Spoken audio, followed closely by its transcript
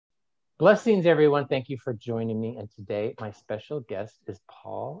Blessings, everyone. Thank you for joining me. And today, my special guest is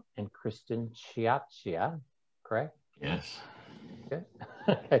Paul and Kristen Ciaccia, correct? Yes. Good.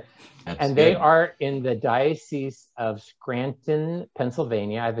 Okay. That's they good. are in the Diocese of Scranton,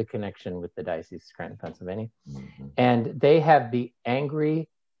 Pennsylvania. I have a connection with the Diocese of Scranton, Pennsylvania. Mm-hmm. And they have the Angry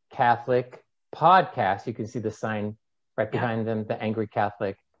Catholic podcast. You can see the sign right behind them,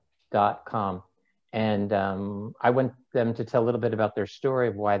 theangrycatholic.com. And I want them to tell a little bit about their story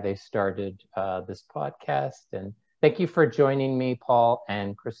of why they started this podcast. And thank you for joining me, Paul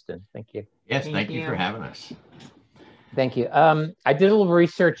and Kristen. Thank you. Yes, thank you for having us. Thank you. I did a little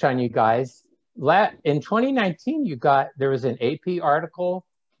research on you guys. In 2019, there was an AP article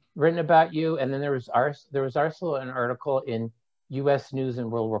written about you, and then there was also an article in U.S. News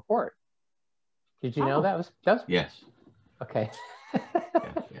and World Report. Did you know that was? Yes. Okay.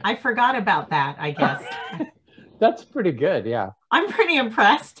 I forgot about that, I guess. That's pretty good, yeah. I'm pretty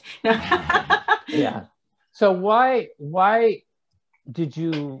impressed. Yeah. So why did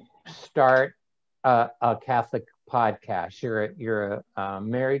you start a Catholic podcast? You're a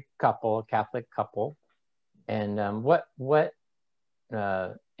married couple, a Catholic couple, and what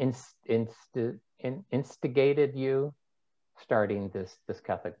instigated you starting this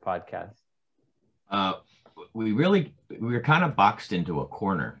Catholic podcast? We were kind of boxed into a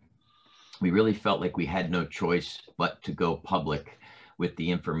corner. We really felt like we had no choice but to go public with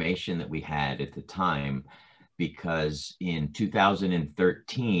the information that we had at the time, because in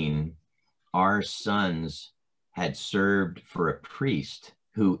 2013, our sons had served for a priest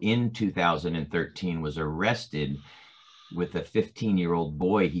who in 2013 was arrested with a 15-year-old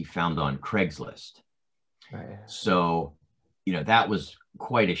boy he found on Craigslist. Right. So, that was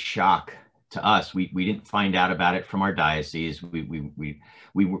quite a shock to us. We didn't find out about it from our diocese.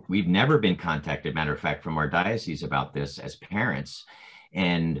 We've never been contacted, matter of fact, from our diocese about this as parents.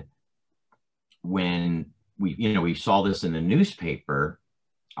 And when we saw this in the newspaper,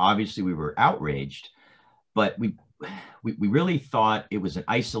 obviously we were outraged, but we really thought it was an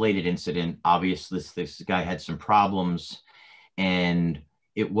isolated incident. Obviously this guy had some problems, and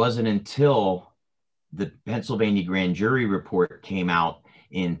it wasn't until the Pennsylvania grand jury report came out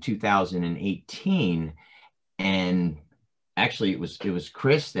in 2018, and actually it was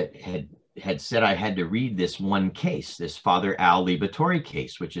Chris that had said I had to read this one case, this Father Al Liberatore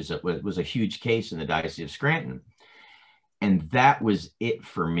case, which was a huge case in the Diocese of Scranton, and that was it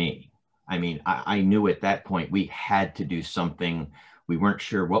for me. I mean, I knew at that point we had to do something. We weren't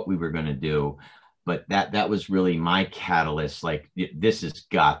sure what we were going to do, but that was really my catalyst. Like, this has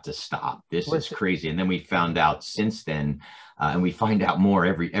got to stop. This is crazy. And then we found out since then, and we find out more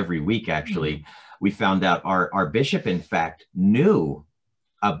every week, actually. Mm-hmm. We found out our bishop, in fact, knew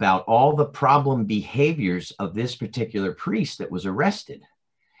about all the problem behaviors of this particular priest that was arrested.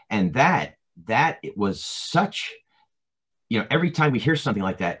 And that it was such, every time we hear something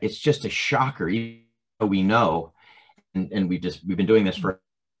like that, it's just a shocker. Even though we know, and we've been doing this for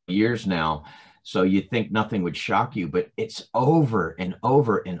years now, so you think nothing would shock you, but it's over and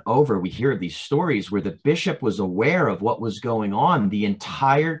over and over. We hear these stories where the bishop was aware of what was going on the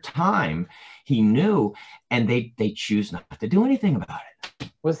entire time. He knew, and they choose not to do anything about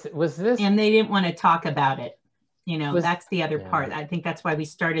it. Was this? And they didn't want to talk about it. That's the other part. I think that's why we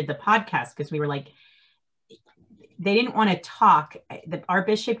started the podcast, because we were like, they didn't want to talk. Our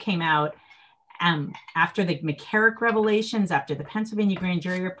bishop came out after the McCarrick revelations, after the Pennsylvania grand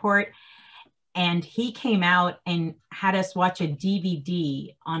jury report. And he came out and had us watch a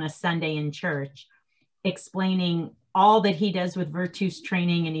DVD on a Sunday in church explaining all that he does with Virtus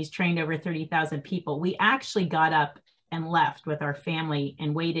training, and he's trained over 30,000 people. We actually got up and left with our family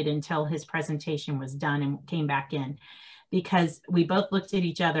and waited until his presentation was done and came back in, because we both looked at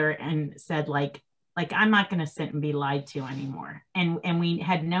each other and said, like I'm not going to sit and be lied to anymore. And we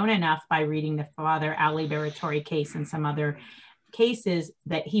had known enough by reading the Father Al Liberatore case and some other cases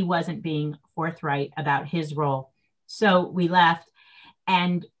that he wasn't being forthright about his role. So we left,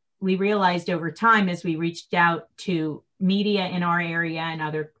 and we realized over time, as we reached out to media in our area and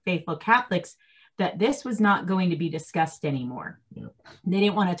other faithful Catholics, that this was not going to be discussed anymore. Yeah. They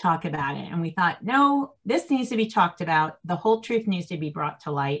didn't want to talk about it. And we thought, no, this needs to be talked about. The whole truth needs to be brought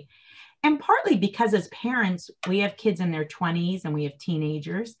to light. And partly because as parents, we have kids in their 20s and we have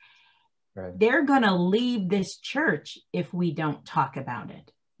teenagers. Right. They're going to leave this church if we don't talk about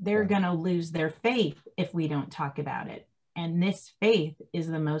it. They're going to lose their faith if we don't talk about it. And this faith is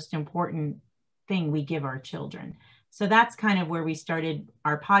the most important thing we give our children. So that's kind of where we started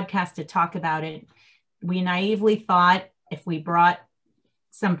our podcast, to talk about it. We naively thought if we brought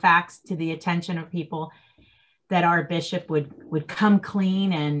some facts to the attention of people, that our bishop would come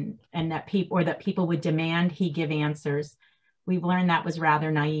clean and that people would demand he give answers. We've learned that was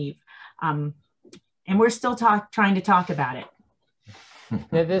rather naive. And we're still trying to talk about it.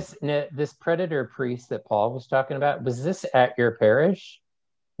 Now, this predator priest that Paul was talking about, was this at your parish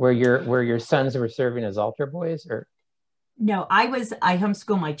where your sons were serving as altar boys, or? No, I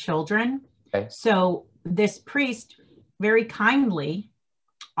homeschool my children. Okay. So this priest very kindly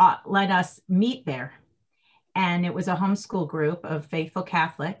let us meet there. And it was a homeschool group of faithful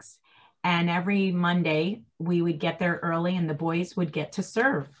Catholics. And every Monday we would get there early and the boys would get to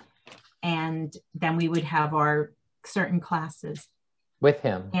serve. And then we would have our certain classes With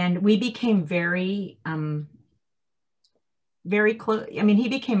him. And we became very, very close. I mean, he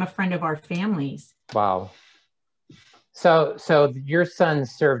became a friend of our families. Wow. So your son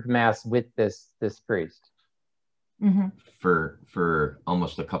served Mass with this priest? Mm-hmm. For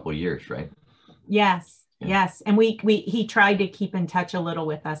almost a couple of years, right? Yes, yeah. Yes. And he tried to keep in touch a little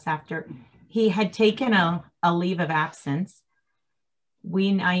with us after he had taken a leave of absence.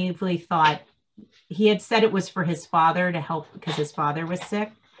 We naively thought he had said it was for his father to help because his father was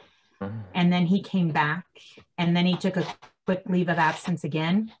sick. Mm-hmm. And then he came back and then he took a quick leave of absence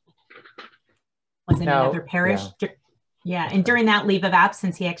again. Was in another parish. Yeah. And during that leave of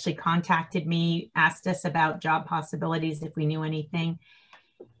absence, he actually contacted me, asked us about job possibilities, if we knew anything.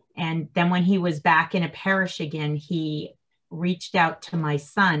 And then when he was back in a parish again, he reached out to my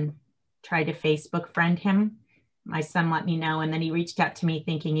son, tried to Facebook friend him. My son let me know. And then he reached out to me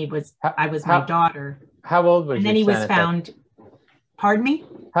thinking I was my daughter. How old was your son? And then he was found, pardon me?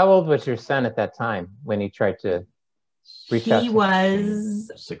 How old was your son at that time when he tried to reach out? He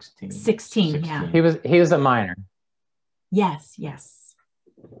was 16, yeah. He was a minor. Yes.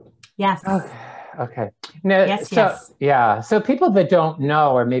 Okay. Now, yes. Yeah. So people that don't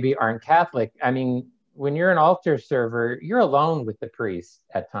know or maybe aren't Catholic, I mean, when you're an altar server, you're alone with the priest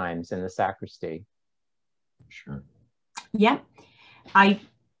at times in the sacristy. Sure. Yeah. I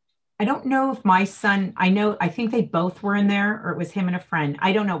don't know if my son, I think they both were in there or it was him and a friend.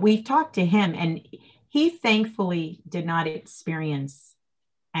 I don't know. We've talked to him and he thankfully did not experience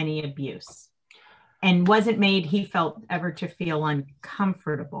any abuse. And wasn't made, he felt, ever to feel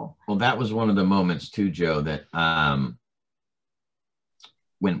uncomfortable. Well, that was one of the moments too, Joe, that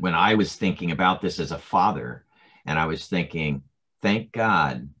when I was thinking about this as a father, and I was thinking, thank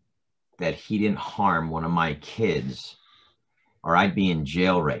God that he didn't harm one of my kids, or I'd be in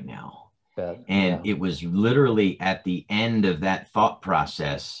jail right now. It was literally at the end of that thought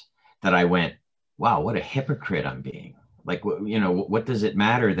process that I went, wow, what a hypocrite I'm being. Like, what does it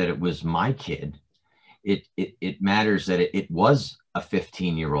matter that it was my kid? It matters that it was a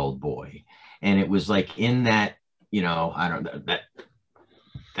 15-year-old boy. And it was like in that, I don't know,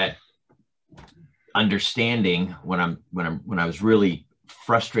 that understanding when I was really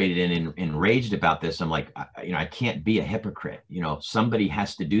frustrated and enraged about this, I'm like, I can't be a hypocrite. Somebody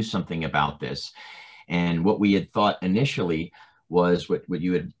has to do something about this. And what we had thought initially was what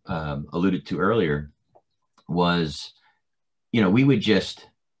you had alluded to earlier was, we would just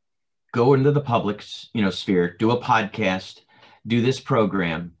go into the public, sphere, do a podcast, do this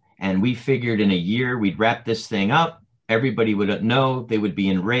program. And we figured in a year, we'd wrap this thing up. Everybody would know, they would be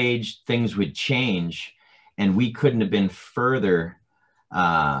enraged, things would change. And we couldn't have been further,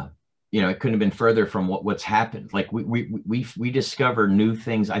 it couldn't have been further from what's happened. Like we discover new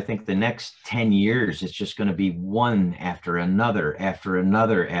things. I think the next 10 years, it's just going to be one after another, after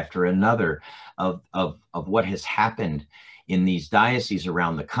another, after another of what has happened in these dioceses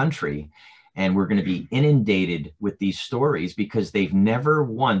around the country. And we're going to be inundated with these stories because they've never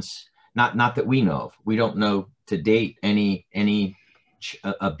once, not that we know of, we don't know to date any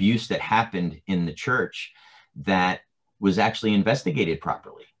abuse that happened in the church that was actually investigated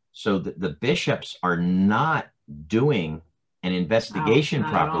properly. So the bishops are not doing an investigation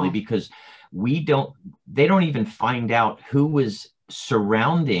properly because they don't even find out who was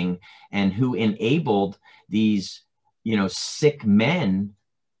surrounding and who enabled these sick men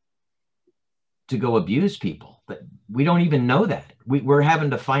to go abuse people. But we don't even know that. We're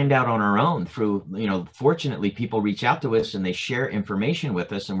having to find out on our own through, fortunately people reach out to us and they share information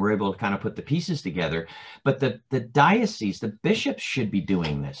with us and we're able to kind of put the pieces together. But the diocese, the bishops should be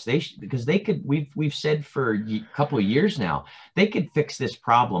doing this. Because they could, we've said for a couple of years now, they could fix this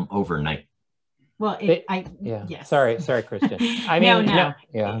problem overnight. Well, yes. Sorry, Kristen. No.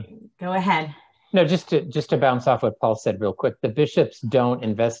 Yeah. Go ahead. No, just to bounce off what Paul said real quick, the bishops don't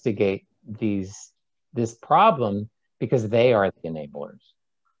investigate this problem because they are the enablers.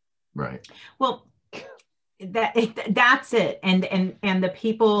 Right. Well, that's it. And the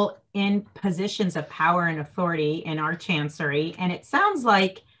people in positions of power and authority in our chancery. And it sounds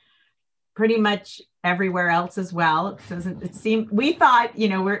like pretty much everywhere else as well. It seemed, we thought, you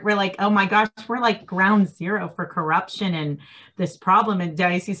know, we're like, oh my gosh, we're like ground zero for corruption and this problem in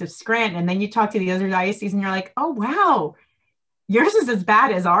Diocese of Scranton. And then you talk to the other dioceses and you're like, oh, wow, yours is as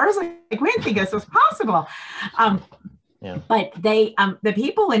bad as ours. Like, we didn't think this was possible. But they, the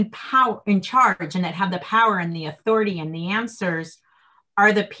people in power, in charge, and that have the power and the authority and the answers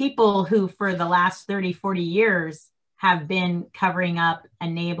are the people who for the last 30, 40 years have been covering up,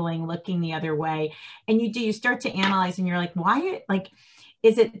 enabling, looking the other way. And you start to analyze and you're like, why, like,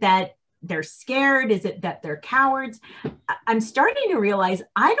 is it that they're scared? Is it that they're cowards? I'm starting to realize,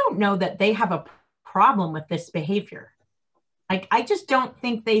 I don't know that they have a problem with this behavior. Like, I just don't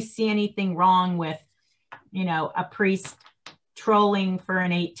think they see anything wrong with, you know, a priest trolling for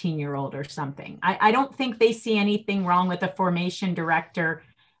an 18-year-old or something. I don't think they see anything wrong with a formation director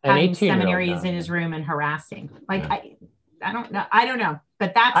having seminaries in his room and harassing. Like, I don't know,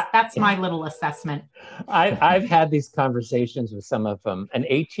 but that's my little assessment. I've had these conversations with some of them. An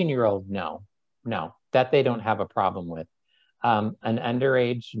 18-year-old, no, that they don't have a problem with. An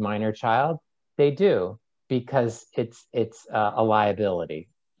underage minor child, they do, because it's a liability.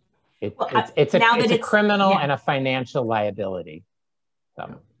 It's a criminal and a financial liability.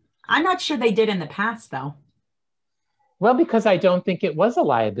 So. I'm not sure they did in the past, though. Well, because I don't think it was a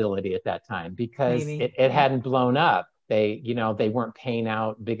liability at that time, because it hadn't blown up. They, you know, they weren't paying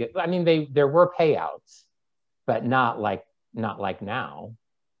out big. I mean, there were payouts, but not like now.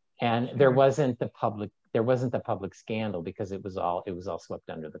 And there wasn't the public scandal, because it was all swept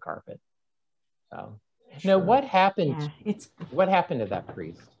under the carpet. So, no, what happened? What happened to that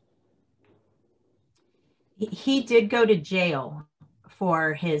priest? He did go to jail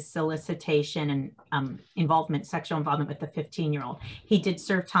for his solicitation and sexual involvement with the 15-year-old. He did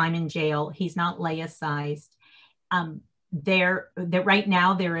serve time in jail. He's not laicized. Right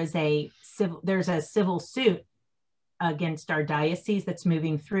now there's a civil suit against our diocese that's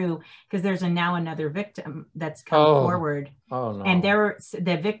moving through, because there's now another victim that's come forward. Oh no! And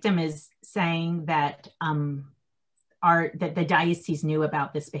the victim is saying that that the diocese knew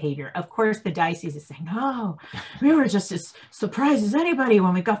about this behavior. Of course, the diocese is saying, "Oh, we were just as surprised as anybody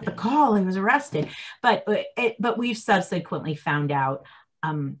when we got the call he was arrested." But we've subsequently found out,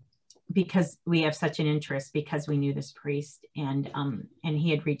 because we have such an interest, because we knew this priest, and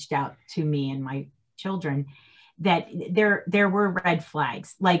he had reached out to me and my children, that there were red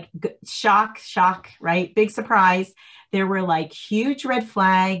flags, like shock, right? Big surprise. There were like huge red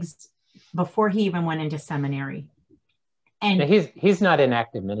flags before he even went into seminary. And now he's not in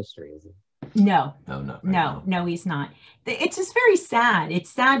active ministry, is he? No, he's not. It's just very sad.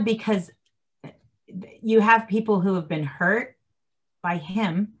 It's sad because you have people who have been hurt by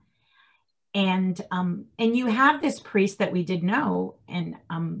him, and you have this priest that we did know, and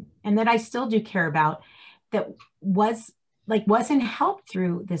that I still do care about, that wasn't helped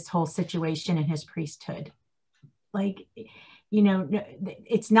through this whole situation in his priesthood. Like, you know,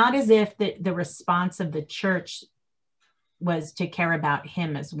 it's not as if the response of the church was to care about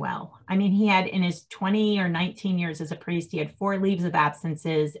him as well. I mean, he had, in his 20 or 19 years as a priest, he had 4 leaves of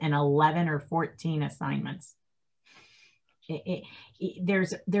absences and 11 or 14 assignments.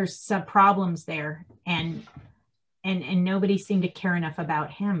 There's some problems there, and nobody seemed to care enough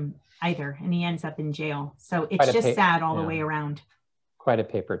about him either, and he ends up in jail. So it's just sad all the way around. Quite a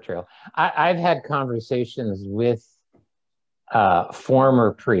paper trail. I've had conversations with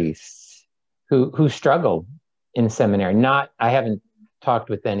former priests who struggled in seminary. I haven't talked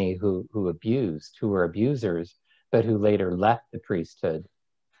with any who were abusers, but who later left the priesthood.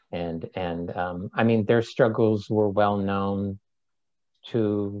 And I mean, their struggles were well known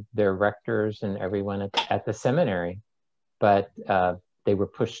to their rectors and everyone at the seminary, but they were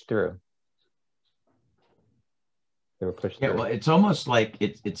pushed through. Yeah, well, it's almost like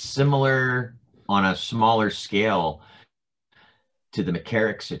it's similar on a smaller scale to the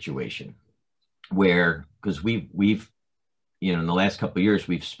McCarrick situation, where, because we've you know, in the last couple of years,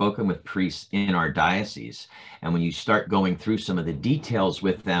 we've spoken with priests in our diocese, and when you start going through some of the details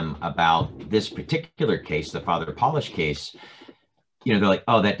with them about this particular case, the Father Polish case, you know, they're like,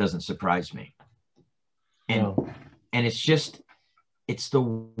 "Oh, that doesn't surprise me," and it's the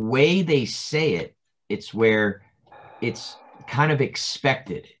way they say it. It's where it's kind of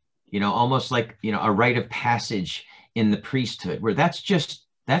expected, you know, almost like, you know, a rite of passage in the priesthood, where that's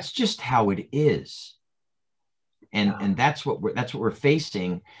just how it is. And that's what we're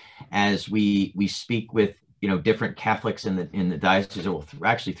facing as we speak with, you know, different Catholics in the diocese, or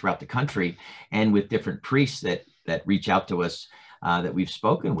actually throughout the country, and with different priests that reach out to us that we've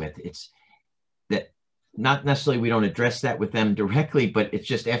spoken with, it's that not necessarily we don't address that with them directly, but it's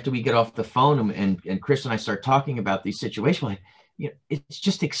just after we get off the phone and Chris and I start talking about these situations, like, it's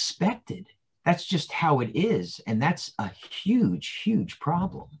just expected. That's just how it is. And that's a huge, huge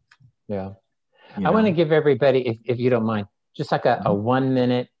problem. Yeah. I want to give everybody, if you don't mind, just like a 1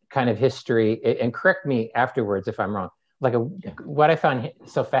 minute kind of history, and correct me afterwards if I'm wrong. Like what I found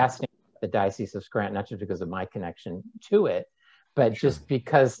so fascinating about the Diocese of Scranton, not just because of my connection to it, but just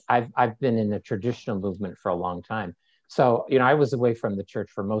because I've been in the traditional movement for a long time. So, I was away from the church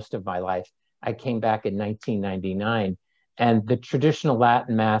for most of my life. I came back in 1999, and the traditional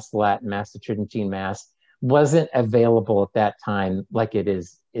Latin Mass, the Tridentine Mass, wasn't available at that time like it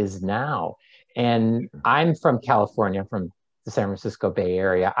is now. And I'm from California, from the San Francisco Bay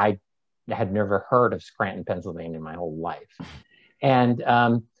Area. I had never heard of Scranton, Pennsylvania in my whole life. And,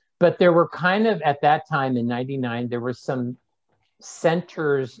 but there were kind of, at that time in 99, there were some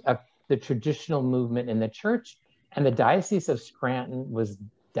centers of the traditional movement in the church, and the Diocese of Scranton was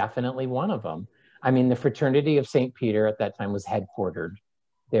definitely one of them. I mean, the Fraternity of St. Peter at that time was headquartered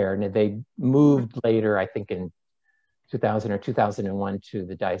there, and they moved later, I think in 2000 or 2001, to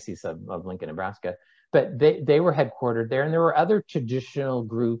the Diocese of Lincoln, Nebraska. But they were headquartered there, and there were other traditional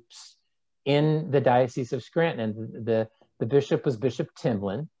groups in the Diocese of Scranton. And the bishop was Bishop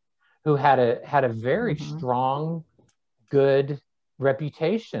Timlin, who had a very strong, good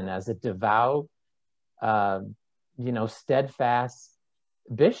reputation as a devout, steadfast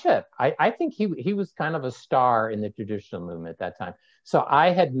bishop. I think he was kind of a star in the traditional movement at that time. So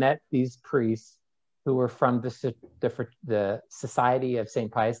I had met these priests who were from the Society of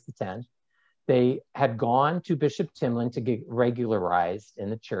St. Pius X. They had gone to Bishop Timlin to get regularized in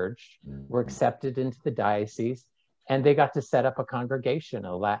the church, were accepted into the diocese, and they got to set up a congregation,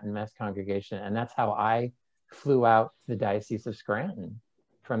 a Latin Mass congregation. And that's how I flew out to the Diocese of Scranton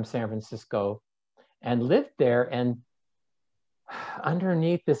from San Francisco and lived there. And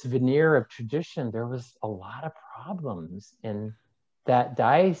underneath this veneer of tradition, there was a lot of problems in that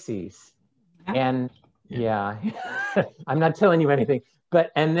diocese. And I'm not telling you anything,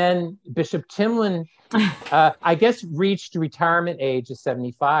 and then Bishop Timlin, I guess, reached retirement age of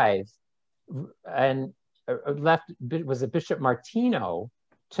 75 and left. Was it Bishop Martino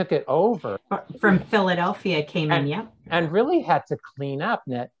took it over from Philadelphia, came in, and really had to clean up.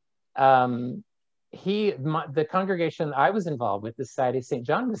 The congregation I was involved with, the Society of St.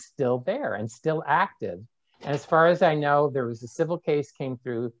 John, was still there and still active. And as far as I know, there was a civil case came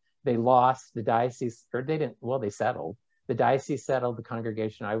through. They lost, the diocese, or they didn't, well, they settled. The diocese settled, the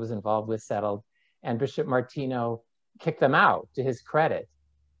congregation I was involved with settled, and Bishop Martino kicked them out, to his credit.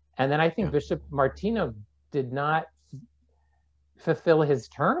 And then I think Bishop Martino did not fulfill his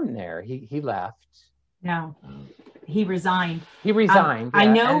term there. He left. No, he resigned. He resigned. I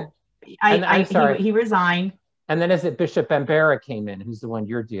know. I'm sorry. He resigned. And then is it Bishop Bambera came in, who's the one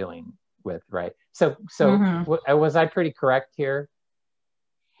you're dealing with, right? So was I pretty correct here?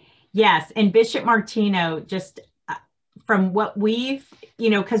 Yes, and Bishop Martino, just from what we've,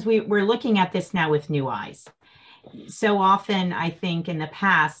 because we're looking at this now with new eyes. So often, I think in the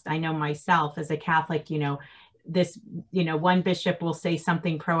past, I know myself as a Catholic, one bishop will say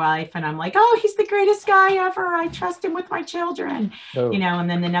something pro-life, and I'm like, oh, he's the greatest guy ever. I trust him with my children, and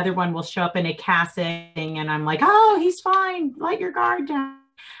then another one will show up in a cassock, and I'm like, oh, he's fine. Let your guard down.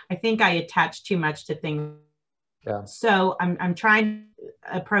 I think I attach too much to things. Yeah. So I'm trying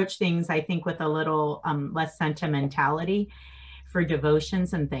to approach things, I think, with a little less sentimentality for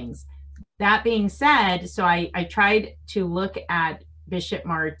devotions and things. That being said, so I tried to look at Bishop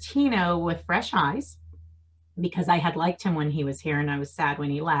Martino with fresh eyes, because I had liked him when he was here and I was sad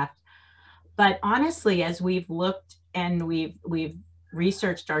when he left. But honestly, as we've looked and we've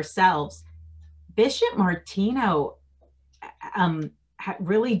researched ourselves, Bishop Martino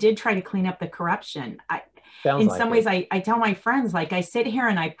really did try to clean up the corruption. In some ways, I tell my friends, like, I sit here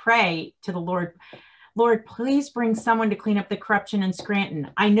and I pray to the Lord, please bring someone to clean up the corruption in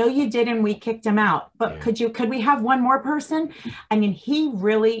Scranton. I know you did, and we kicked him out, but could we have one more person? I mean, he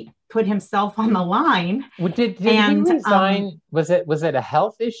really put himself on the line. Well, did he resign? Was it a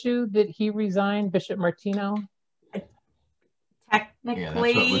health issue that he resigned, Bishop Martino?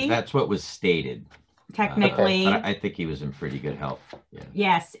 Technically, that's what was stated. Technically, but I think he was in pretty good health. Yeah.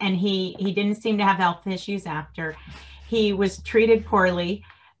 Yes, and he didn't seem to have health issues after. He was treated poorly,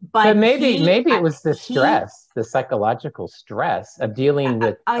 but maybe it was the stress, the psychological stress of dealing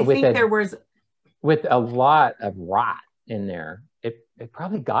with. I think there was a lot of rot in there. It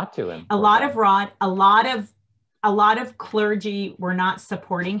probably got to him. A lot of rot. A lot of clergy were not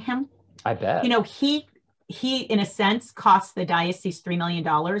supporting him. I bet. he, in a sense, cost the diocese $3 million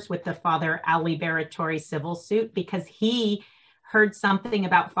with the Father Aliberatore civil suit, because he heard something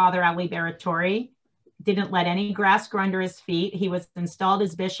about Father Aliberatore, didn't let any grass grow under his feet. He was installed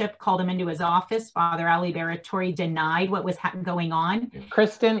as bishop, called him into his office. Father Aliberatore denied what was going on.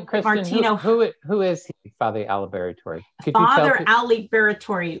 Kristen, Martino, who is he, Father Aliberatore? Father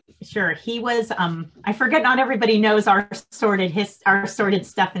Aliberatore, sure. He was, I forget, not everybody knows our sordid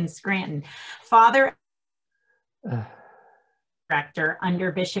stuff in Scranton. Father director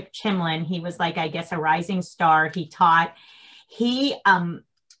under Bishop Chimlin. He was like, I guess, a rising star. He taught. He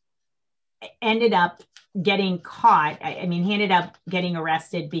ended up getting caught. I mean, he ended up getting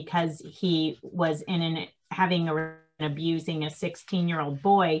arrested because he was abusing a 16-year-old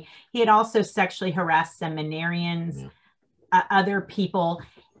boy. He had also sexually harassed seminarians, other people.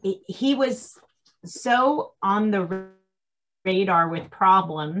 He was so on the radar with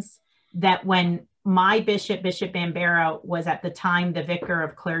problems that when my bishop, Bishop Bambera, was at the time the vicar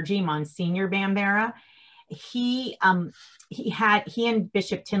of clergy, Monsignor Bambera, he and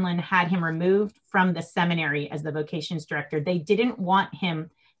Bishop Tinlin had him removed from the seminary as the vocations director. They didn't want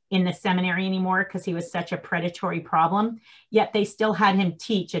him in the seminary anymore because he was such a predatory problem, yet they still had him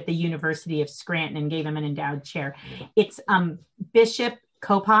teach at the University of Scranton and gave him an endowed chair. It's Bishop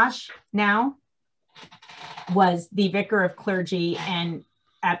Kopash now was the vicar of clergy, and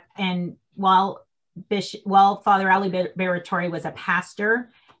while Father Aliberatore was a pastor,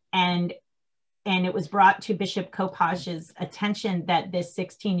 and it was brought to Bishop Kopash's attention that this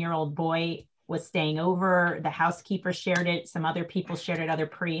 16-year-old boy was staying over. The housekeeper shared it. Some other people shared it, other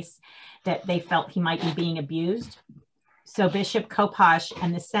priests, that they felt he might be being abused. So Bishop Kopash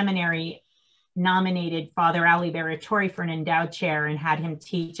and the seminary nominated Father Aliberatore for an endowed chair and had him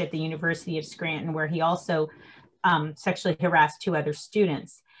teach at the University of Scranton, where he also sexually harassed 2 other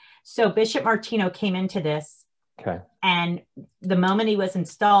students. So Bishop Martino came into this. Okay. And the moment he was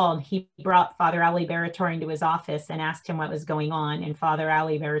installed, he brought Father Aliberatore into his office and asked him what was going on. And Father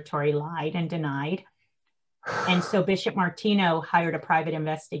Aliberatore lied and denied. And so Bishop Martino hired a private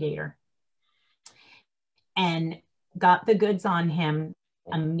investigator and got the goods on him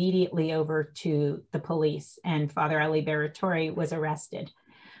immediately over to the police. And Father Aliberatore was arrested.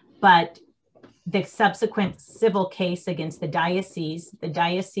 But the subsequent civil case against the diocese,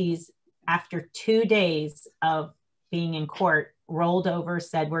 after 2 days of being in court, rolled over,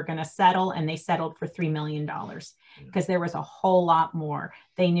 said, we're going to settle. And they settled for $3 million because there was a whole lot more.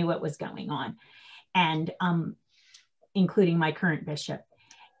 They knew what was going on, and including my current bishop.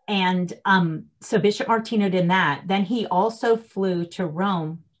 And so Bishop Martino did that. Then he also flew to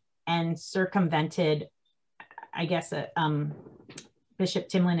Rome and circumvented, I guess, Bishop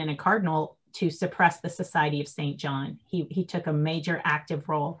Timlin and a cardinal to suppress the Society of St. John. He took a major active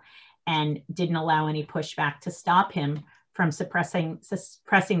role and didn't allow any pushback to stop him from suppressing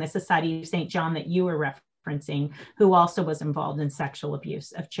the Society of St. John that you were referencing, who also was involved in sexual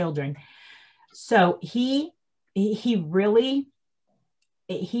abuse of children. So he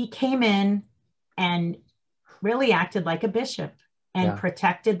came in and really acted like a bishop and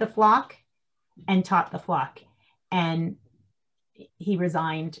protected the flock and taught the flock. And he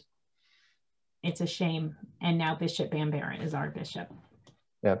resigned. It's a shame. And now Bishop Bambera is our bishop.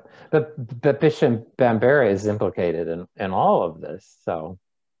 Yeah, but Bishop Bambera is implicated in all of this. So,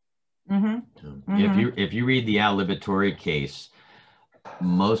 if you read the Aliberatore case,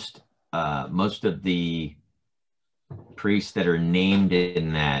 most of the priests that are named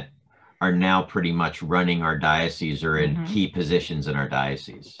in that are now pretty much running our diocese or in key positions in our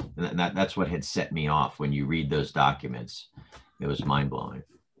diocese. And that's what had set me off when you read those documents. It was mind blowing.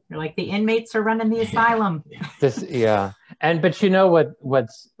 You're like, the inmates are running the asylum. But you know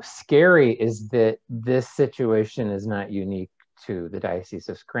what's scary is that this situation is not unique to the Diocese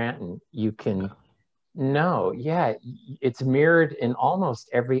of Scranton. It's mirrored in almost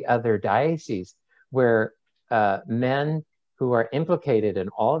every other diocese where men who are implicated in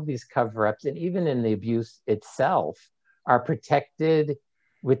all of these cover-ups and even in the abuse itself are protected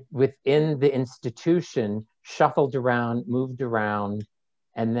within the institution, shuffled around, moved around,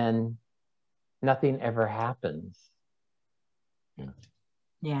 and then nothing ever happens.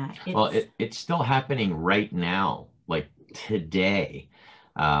 It's still happening right now, like today.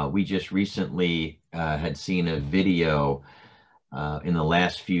 We just recently had seen a video in the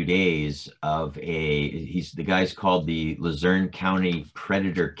last few days of the guy's called the Luzerne County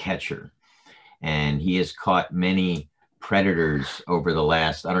Predator Catcher, and he has caught many predators over the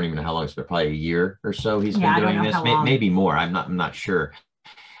last, I don't even know how long it's been, probably a year or so he's been doing this, maybe more, I'm not sure.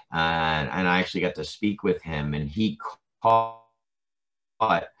 And I actually got to speak with him, and he caught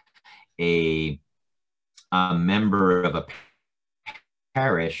a a member of a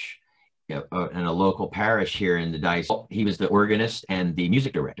parish, in a local parish here in the diocese. He was the organist and the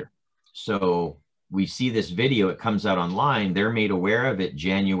music director. So we see this video, it comes out online. They're made aware of it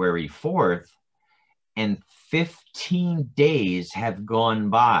January 4th, and 15 days have gone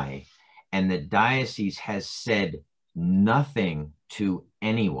by, and the diocese has said nothing to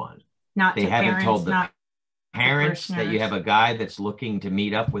anyone. Not they to haven't parents, told the not parents that you have a guy that's looking to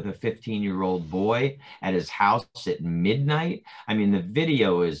meet up with a 15-year-old boy at his house at midnight. I mean, the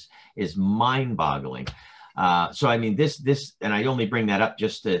video is mind-boggling. So I mean, this, and I only bring that up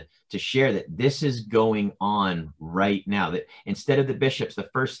just to share that this is going on right now. That instead of the bishops, the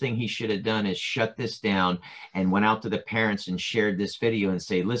first thing he should have done is shut this down and went out to the parents and shared this video and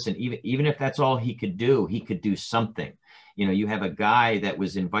say, listen, even if that's all he could do something. You know, you have a guy that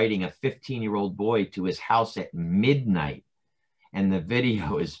was inviting a 15-year-old boy to his house at midnight, and the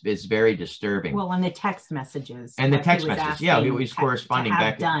video is very disturbing. Well, and the text messages. And the text messages, yeah, he was corresponding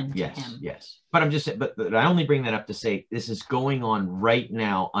back. Done yes, to him. yes. But I'm just, but I only bring that up to say this is going on right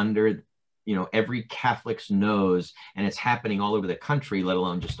now under, you know, every Catholic's nose, and it's happening all over the country, let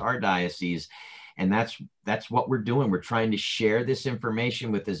alone just our diocese. And that's what we're doing. We're trying to share this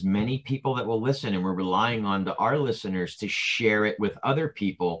information with as many people that will listen, and we're relying on our listeners to share it with other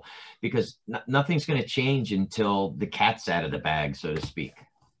people, because nothing's going to change until the cat's out of the bag, so to speak.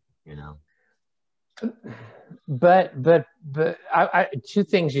 You know. But two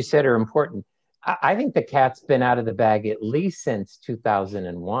things you said are important. I think the cat's been out of the bag at least since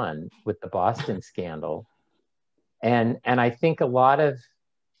 2001 with the Boston scandal, and I think a lot of.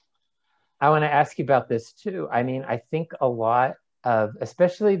 I want to ask you about this too. I mean, I think a lot of,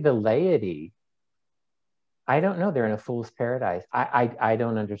 especially the laity, I don't know, they're in a fool's paradise. I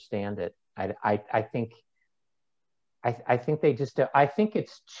don't understand it. I think they just, I think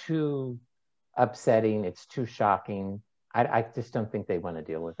it's too upsetting. It's too shocking. I just don't think they want to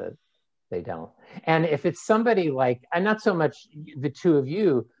deal with it. They don't. And if it's somebody like, and not so much the two of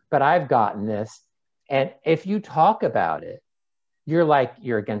you, but I've gotten this, and if you talk about it,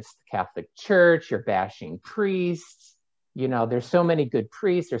 you're against the Catholic Church, you're bashing priests. You know, there's so many good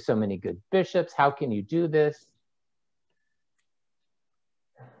priests, there's so many good bishops. How can you do this?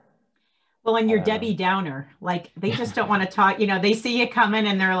 Well, and you're Debbie Downer. Like, they just don't want to talk. You know, they see you coming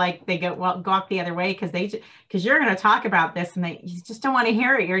and they're like, they go, well, go off the other way because you're going to talk about this, and you just don't want to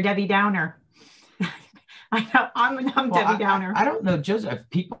hear it. You're Debbie Downer. I'm Debbie Downer. I don't know, Joseph.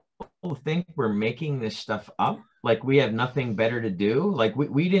 People think we're making this stuff up. Like we have nothing better to do. Like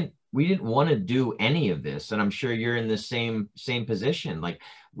we didn't want to do any of this. And I'm sure you're in the same position. Like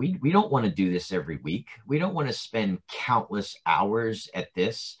we don't want to do this every week. We don't want to spend countless hours at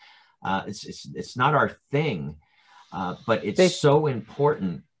this. It's not our thing. But it's so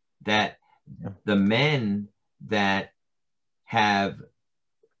important that the men that have,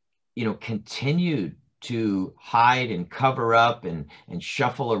 you know, continued to hide and cover up and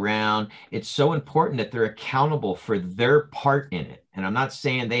shuffle around. It's so important that they're accountable for their part in it. And I'm not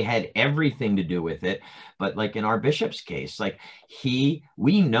saying they had everything to do with it, but like in our bishop's case, like we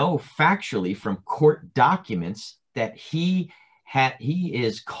know factually from court documents that he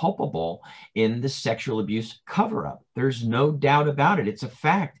is culpable in the sexual abuse cover-up. There's no doubt about it. It's a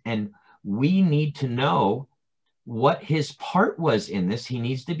fact. And we need to know what his part was in this. He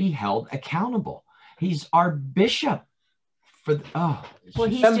needs to be held accountable. He's our bishop. Well,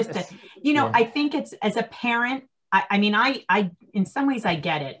 he's just I think it's, as a parent, I mean, I in some ways I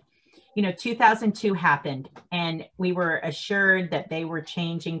get it. You know, 2002 happened, and we were assured that they were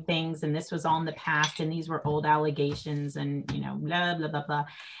changing things, and this was all in the past, and these were old allegations, and, you know, blah, blah, blah, blah.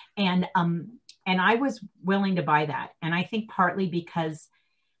 And I was willing to buy that. And I think partly because,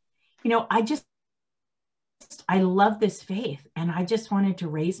 you know, I love this faith, and I just wanted to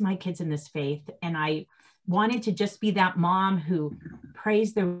raise my kids in this faith. And I wanted to just be that mom who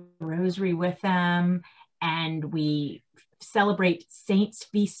prays the rosary with them, and we celebrate saints'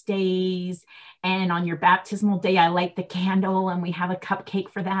 feast days. And on your baptismal day, I light the candle, and we have a cupcake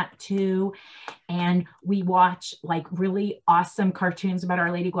for that too. And we watch like really awesome cartoons about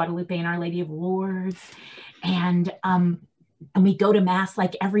Our Lady of Guadalupe and Our Lady of Lourdes. And we go to mass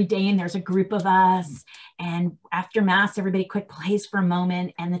like every day, and there's a group of us, and after mass, everybody quick plays for a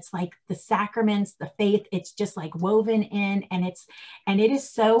moment. And it's like the sacraments, the faith, it's just like woven in, and it is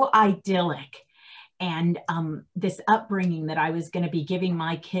so idyllic. And this upbringing that I was going to be giving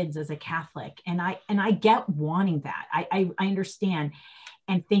my kids as a Catholic. And I get wanting that. I understand,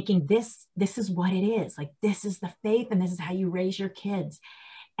 and thinking this is what it is. Like, this is the faith, and this is how you raise your kids.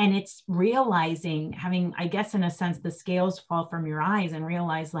 And it's realizing, having, I guess, in a sense, the scales fall from your eyes, and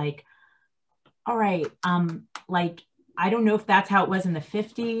realize, like, all right, like, I don't know if that's how it was in the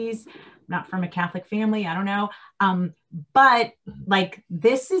 50s. I'm not from a Catholic family. I don't know. But like,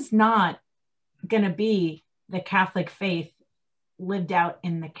 this is not going to be the Catholic faith lived out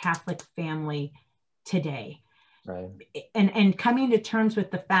in the Catholic family today. Right. And coming to terms with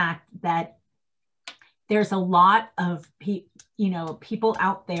the fact that there's a lot of people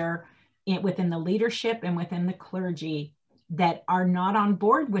out there within the leadership and within the clergy that are not on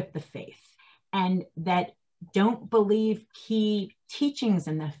board with the faith and that don't believe key teachings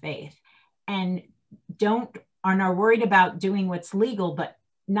in the faith and are worried about doing what's legal, but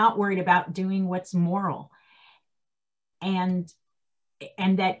not worried about doing what's moral. And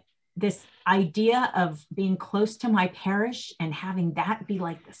that this idea of being close to my parish and having that be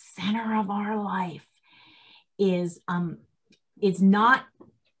like the center of our life is not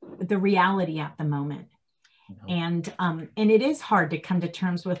the reality at the moment. No. And it is hard to come to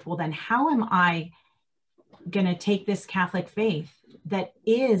terms with, well, then how am I going to take this Catholic faith that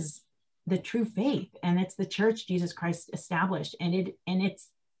is the true faith, and it's the church Jesus Christ established, and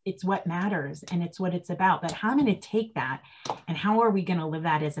it's what matters, and it's what it's about, but how am I going to take that, and how are we going to live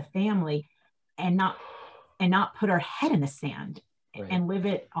that as a family and not put our head in the sand, right, and live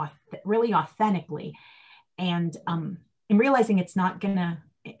it really authentically, and realizing it's not gonna,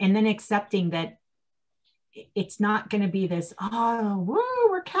 and then accepting that it's not going to be this, oh, woo,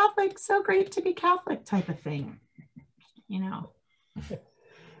 we're Catholic, so great to be Catholic type of thing,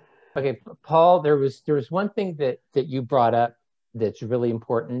 Okay, Paul, there was one thing that you brought up that's really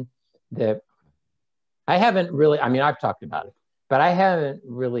important that I haven't really, I mean, I've talked about it, but I haven't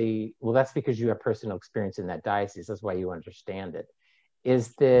really, well, that's because you have personal experience in that diocese, that's why you understand it,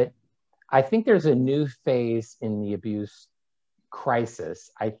 is that I think there's a new phase in the abuse crisis.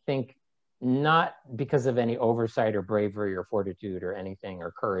 I think not because of any oversight or bravery or fortitude or anything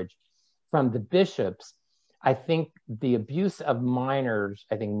or courage from the bishops. I think the abuse of minors,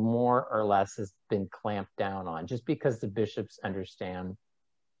 I think more or less has been clamped down on, just because the bishops understand,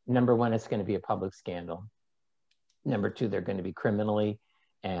 number one, it's going to be a public scandal. Number two, they're going to be criminally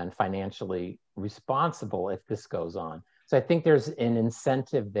and financially responsible if this goes on. So I think there's an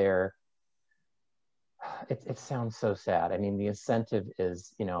incentive there. It sounds so sad. I mean, the incentive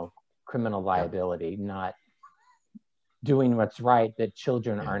is, criminal liability, not doing what's right, that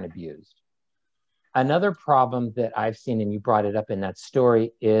children aren't abused. Another problem that I've seen, and you brought it up in that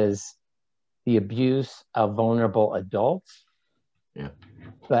story, is the abuse of vulnerable adults. Yeah.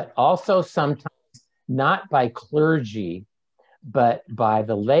 But also sometimes not by clergy, but by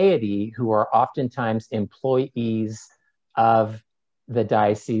the laity, who are oftentimes employees of the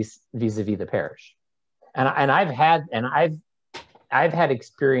diocese vis-a-vis the parish. And I've had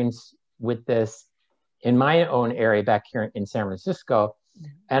experience with this in my own area back here in San Francisco.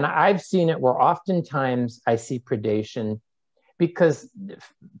 And I've seen it where oftentimes I see predation, because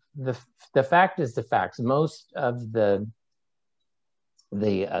the fact is the facts. Most of the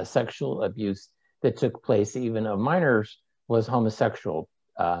sexual abuse that took place, even of minors, was homosexual.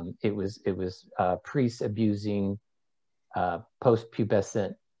 It was priests abusing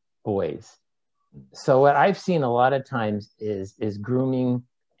post-pubescent boys. So what I've seen a lot of times is grooming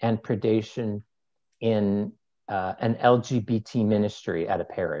and predation in an LGBT ministry at a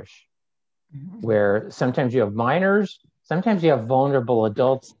parish, where sometimes you have minors, sometimes you have vulnerable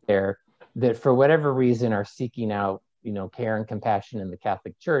adults there that for whatever reason are seeking out, care and compassion in the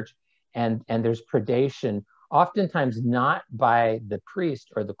Catholic Church. And there's predation, oftentimes not by the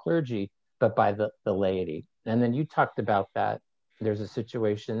priest or the clergy, but by the laity. And then you talked about that. There's a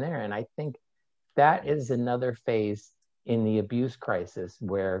situation there. And I think that is another phase in the abuse crisis,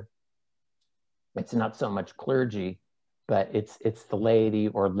 where it's not so much clergy, but it's the laity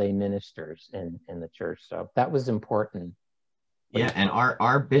or lay ministers in the church. So that was important. Yeah, and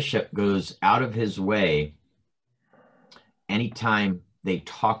our bishop goes out of his way anytime they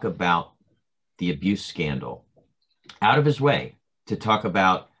talk about the abuse scandal, out of his way to talk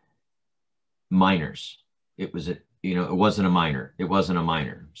about minors. It wasn't a minor. It wasn't a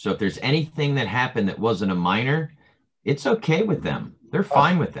minor. So if there's anything that happened that wasn't a minor, it's okay with them. They're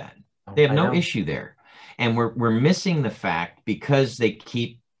fine with that. They have no issue there. And we're missing the fact, because they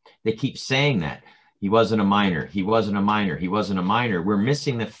keep saying that he wasn't a minor, he wasn't a minor, he wasn't a minor. We're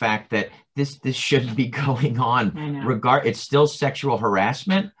missing the fact that this shouldn't be going on. It's still sexual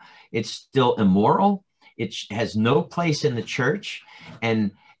harassment. It's still immoral. It has no place in the church,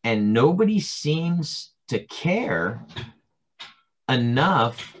 and nobody seems to care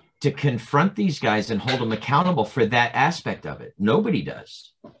enough to confront these guys and hold them accountable for that aspect of it. Nobody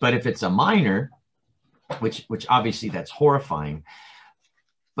does. But if it's a minor, which obviously that's horrifying,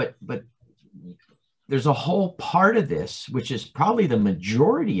 but there's a whole part of this, which is probably the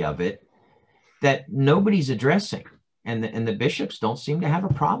majority of it, that nobody's addressing. And the bishops don't seem to have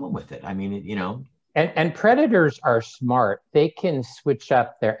a problem with it. I mean, you know. And predators are smart. They can switch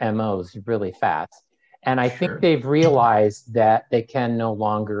up their MOs really fast. And I think they've realized that they can no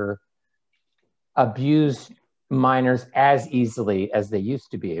longer abuse minors as easily as they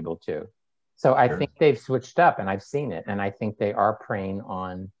used to be able to. So I think they've switched up, and I've seen it. And I think they are preying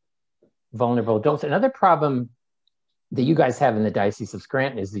on vulnerable adults. Another problem that you guys have in the Diocese of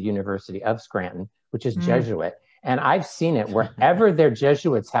Scranton is the University of Scranton, which is Jesuit. And I've seen it wherever their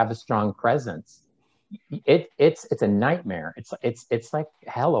Jesuits have a strong presence. It's a nightmare. It's like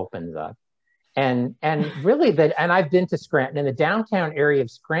hell opens up. And really and I've been to Scranton, and the downtown area of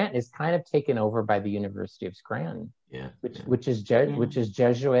Scranton is kind of taken over by the University of Scranton, which is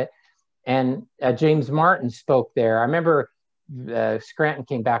Jesuit. And James Martin spoke there. I remember Scranton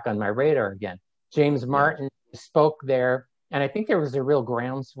came back on my radar again. James Martin spoke there, and I think there was a real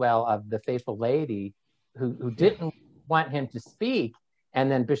groundswell of the faithful laity who didn't want him to speak. And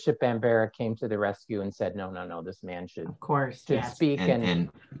then Bishop Bambera came to the rescue and said, no, this man should speak and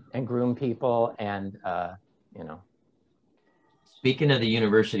groom people. And, you know. Speaking of the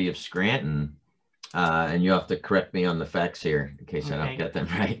University of Scranton, and you have to correct me on the facts here in case I don't get them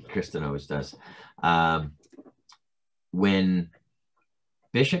right. Kristen always does. When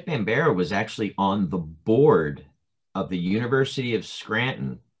Bishop Bambera was actually on the board of the University of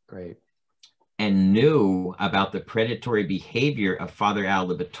Scranton. And knew about the predatory behavior of Father Al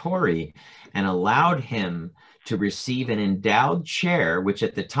Libatori and allowed him to receive an endowed chair, which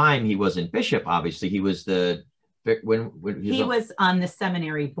at the time he wasn't bishop, obviously. He was the, when he was on the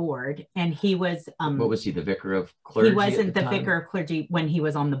seminary board, and he was, what was he, the vicar of clergy? He wasn't the vicar of clergy when he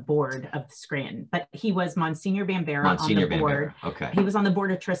was on the board of Scranton, but he was Monsignor Bambera on the board. Okay. He was on the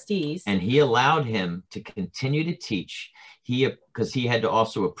board of trustees. And he allowed him to continue to teach. Because he had to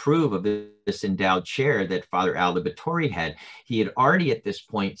also approve of this endowed chair that Father Al Libatori had. He had already at this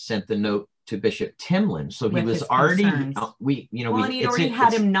point sent the note to Bishop Timlin. So he was already, and he'd already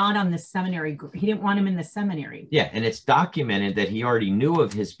had him not on the seminary. He didn't want him in the seminary. Yeah, and it's documented that he already knew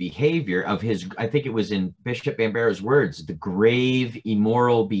of his behavior, of his, I think it was in Bishop Bambera's words, the grave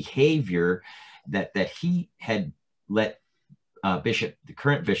immoral behavior that he had let the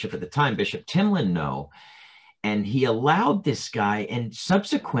current bishop at the time, Bishop Timlin, know. And he allowed this guy, and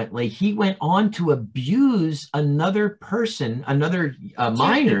subsequently he went on to abuse another person, another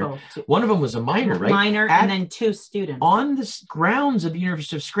minor. One of them was a minor, right? Minor, and then 2 students. On the grounds of the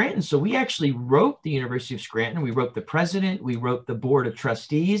University of Scranton. So we actually wrote the University of Scranton. We wrote the president. We wrote the board of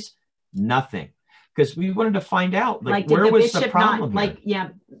trustees. Nothing. Because we wanted to find out, like where was the problem?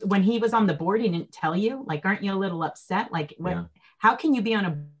 When he was on the board, he didn't tell you. Like, aren't you a little upset? Like, how can you be on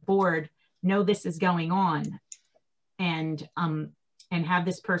a board, know this is going on, and have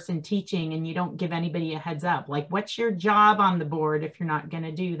this person teaching, and you don't give anybody a heads up? Like, what's your job on the board if you're not going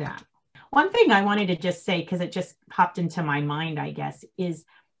to do that? One thing I wanted to just say, because it just popped into my mind, I guess, is,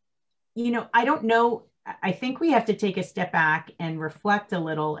 you know, I don't know. I think we have to take a step back and reflect a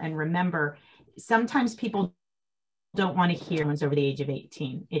little and remember, sometimes people don't want to hear one's over the age of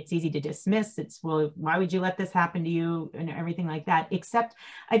 18. It's easy to dismiss. It's, well, why would you let this happen to you, and everything like that. Except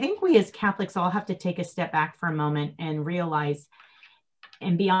I think we as Catholics all have to take a step back for a moment and realize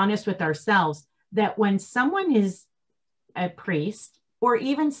and be honest with ourselves that when someone is a priest, or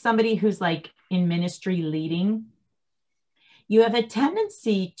even somebody who's like in ministry leading, you have a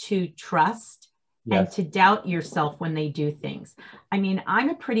tendency to trust and to doubt yourself when they do things. I mean, I'm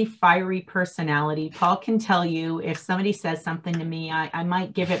a pretty fiery personality. Paul can tell you, if somebody says something to me, I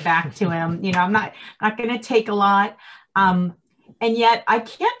might give it back to him. You know, I'm not going to take a lot. And yet I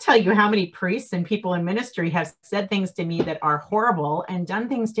can't tell you how many priests and people in ministry have said things to me that are horrible, and done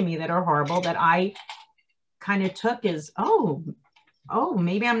things to me that are horrible, that I kind of took as, oh,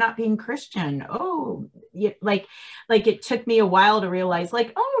 maybe I'm not being Christian. Like it took me a while to realize,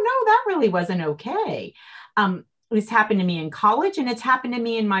 like, oh no, that really wasn't okay. It's happened to me in college, and it's happened to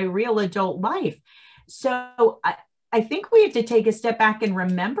me in my real adult life. So I think we have to take a step back and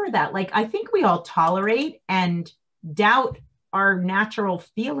remember that. Like, I think we all tolerate and doubt our natural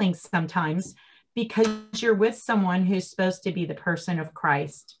feelings sometimes, because you're with someone who's supposed to be the person of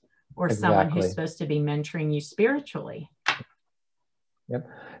Christ, or someone who's supposed to be mentoring you spiritually. Yep.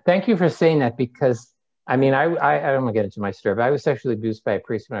 Thank you for saying that, because I mean, I don't want to get into my story, but I was sexually abused by a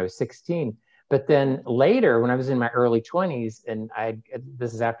priest when I was 16. But then later, when I was in my early 20s, and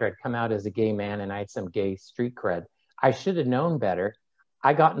this is after I'd come out as a gay man and I had some gay street cred, I should have known better.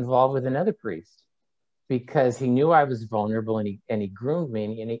 I got involved with another priest because he knew I was vulnerable, and he groomed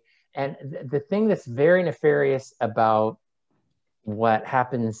me, And the thing that's very nefarious about what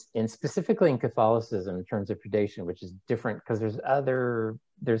happens specifically in Catholicism in terms of predation, which is different because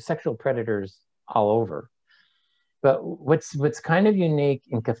there's sexual predators all over. But what's kind of unique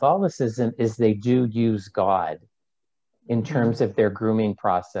in Catholicism is they do use God in terms of their grooming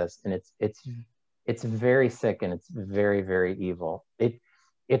process, and it's very sick, and it's very, very evil.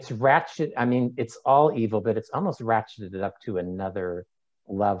 It's ratchet. I mean, it's all evil, but it's almost ratcheted up to another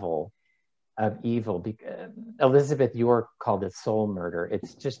level of evil. Because Elizabeth York called it soul murder.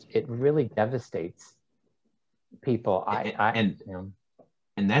 It really devastates people. And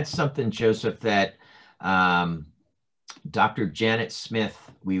that's something, Joseph, that Dr. Janet Smith,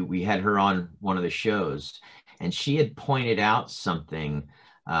 we had her on one of the shows, and she had pointed out something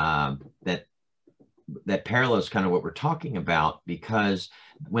that parallels kind of what we're talking about, because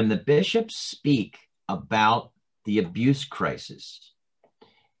when the bishops speak about the abuse crisis,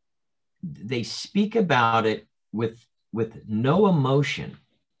 they speak about it with no emotion.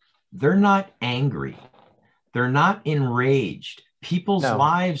 They're not angry. They're not enraged. People's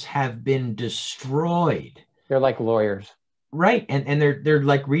lives have been destroyed. They're like lawyers. Right. And they're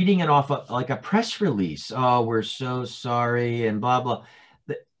like reading it off like a press release. Oh, we're so sorry and blah, blah.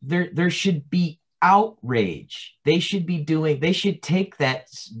 There should be outrage. They should take that,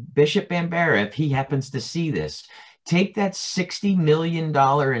 Bishop Bambara, if he happens to see this, take that $60 million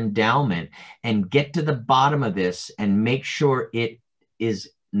endowment and get to the bottom of this and make sure it is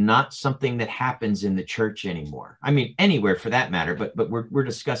not something that happens in the church anymore. I mean, anywhere for that matter, but we're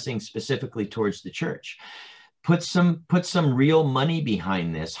discussing specifically towards the church. Put some real money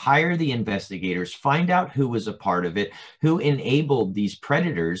behind this, hire the investigators, find out who was a part of it, who enabled these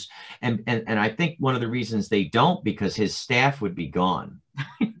predators. And I think one of the reasons they don't, because his staff would be gone.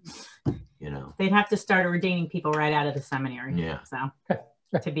 They'd have to start ordaining people right out of the seminary. Yeah. So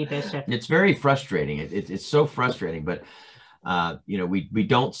to be bishop. It's very frustrating. It's so frustrating, but we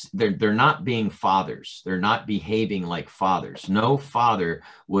don't, they're not being fathers. They're not behaving like fathers. No father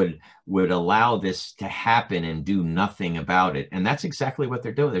would allow this to happen and do nothing about it. And that's exactly what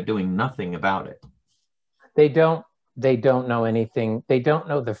they're doing. They're doing nothing about it. They don't know anything. They don't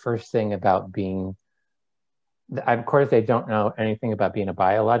know the first thing about being, of course, they don't know anything about being a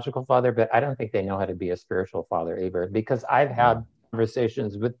biological father, but I don't think they know how to be a spiritual father either, because I've had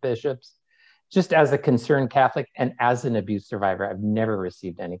conversations with bishops. Just as a concerned Catholic and as an abuse survivor, I've never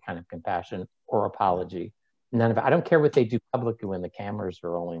received any kind of compassion or apology. None of it. I don't care what they do publicly when the cameras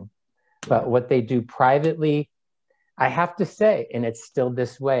are rolling, but what they do privately, I have to say, and it's still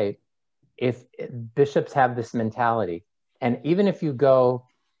this way, if bishops have this mentality, and even if you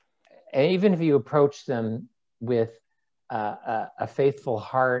approach them with a faithful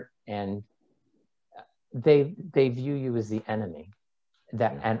heart, and they view you as the enemy.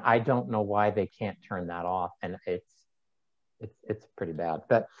 And I don't know why they can't turn that off, and it's pretty bad.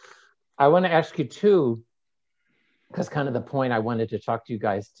 But I want to ask you too, because kind of the point I wanted to talk to you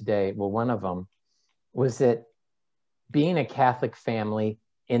guys today, well, one of them was that being a Catholic family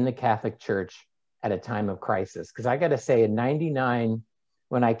in the Catholic Church at a time of crisis. Because I got to say, in '99,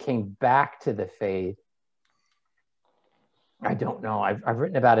 when I came back to the faith, I don't know. I've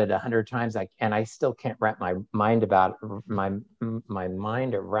written about it 100 times, and I still can't wrap my mind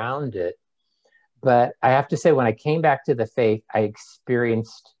around it. But I have to say, when I came back to the faith, I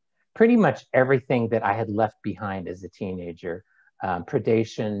experienced pretty much everything that I had left behind as a teenager: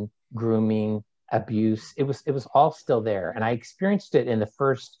 predation, grooming, abuse. It was all still there, and I experienced it in the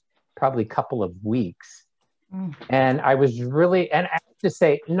first probably couple of weeks. And I was really, and I have to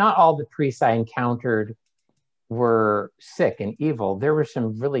say, not all the priests I encountered were sick and evil. There were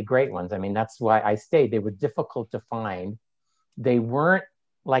some really great ones. I mean, that's why I stayed. They were difficult to find. They weren't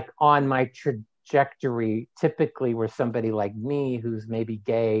like on my trajectory typically where somebody like me who's maybe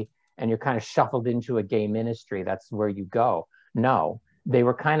gay and you're kind of shuffled into a gay ministry, that's where you go. No, they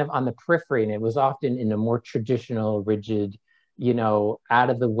were kind of on the periphery, and it was often in a more traditional, rigid, out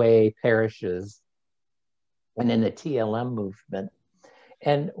of the way parishes and in the TLM movement.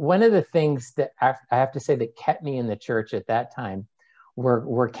 And one of the things that I have to say that kept me in the church at that time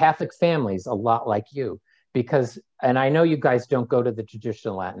were Catholic families, a lot like you, because, and I know you guys don't go to the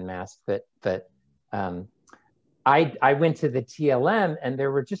traditional Latin Mass, but I went to the TLM, and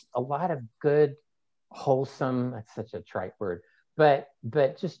there were just a lot of good, wholesome, that's such a trite word, but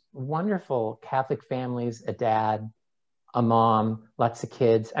just wonderful Catholic families, a dad, a mom, lots of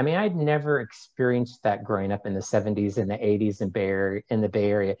kids. I mean, I'd never experienced that growing up in the 70s and the 80s in the Bay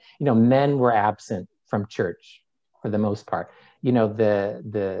Area. Men were absent from church for the most part.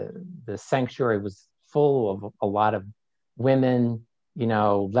 The sanctuary was full of a lot of women, you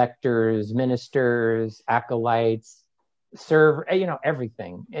know, lectors, ministers, acolytes, serve, you know,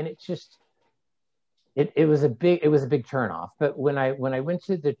 everything. And it just, it was a big turnoff. But when I went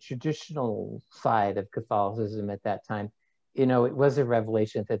to the traditional side of Catholicism at that time, you know, it was a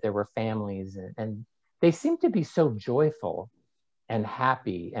revelation that there were families, and they seemed to be so joyful and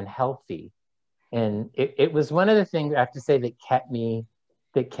happy and healthy. And it was one of the things I have to say that kept me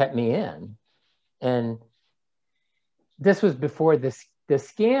in. And this was before the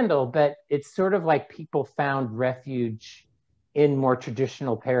scandal, but it's sort of like people found refuge in more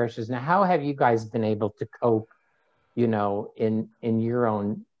traditional parishes. Now, how have you guys been able to cope, you know, in your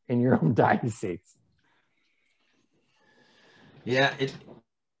own diocese? Yeah,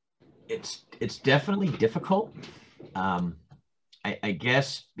 it's definitely difficult. I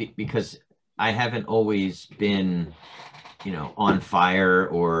guess because I haven't always been, you know, on fire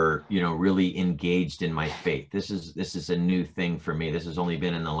or, you know, really engaged in my faith. This is a new thing for me. This has only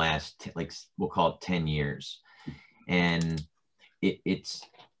been in the last, like, we'll call it 10 years. And it's.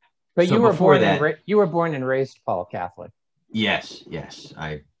 But so you were born and raised, Paul, Catholic. Yes.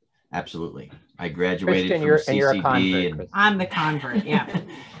 I absolutely. I graduated Kristen, from CCD. You're a convert, I'm the convert. Yeah,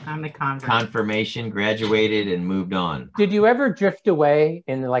 I'm the convert. Confirmation, graduated, and moved on. Did you ever drift away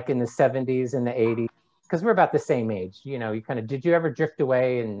in the 70s and the 80s? Because we're about the same age. You know, did you ever drift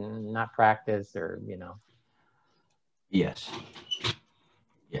away and not practice, or, you know? Yes.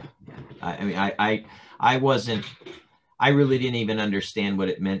 Yeah. I mean, I wasn't. I really didn't even understand what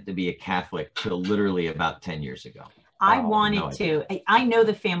it meant to be a Catholic till literally about 10 years ago. I wanted to. I know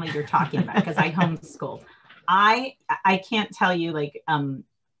the family you're talking about because I homeschooled. I can't tell you, like,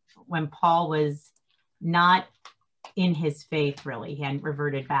 when Paul was not in his faith, really, he hadn't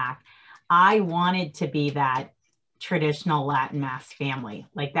reverted back. I wanted to be that traditional Latin Mass family.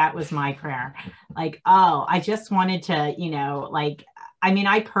 Like, that was my prayer. Like, oh, I just wanted to, you know, like, I mean,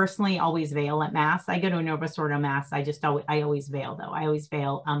 I personally always veil at Mass. I go to a Novus Ordo Mass. I always veil, though. I always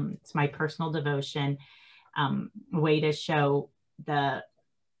veil. It's my personal devotion. Way to show the,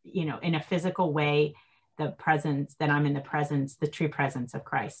 you know, in a physical way, the presence, that I'm in the true presence of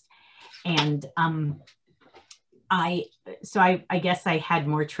Christ. And I guess I had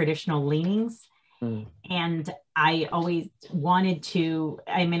more traditional leanings. And I always wanted to,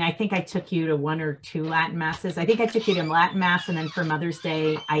 I mean, I think I took you to 1 or 2 Latin Masses. I think I took you to Latin Mass, and then for Mother's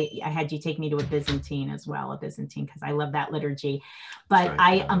Day, I had you take me to a Byzantine as well, because I love that liturgy. But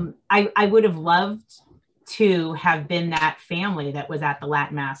right. I would have loved to have been that family that was at the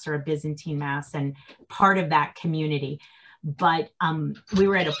Latin Mass or a Byzantine Mass and part of that community. But we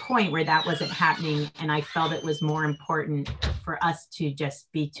were at a point where that wasn't happening, and I felt it was more important for us to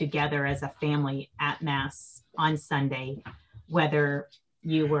just be together as a family at Mass on Sunday, whether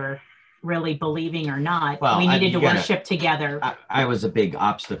you were really believing or not. Well, we needed to worship together. I was a big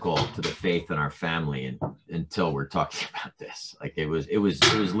obstacle to the faith in our family until we're talking about this. Like, it was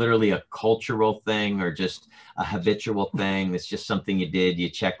literally a cultural thing, or just a habitual thing. It's just something you did. You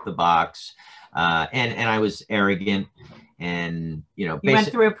checked the box, and I was arrogant. And, you know, you went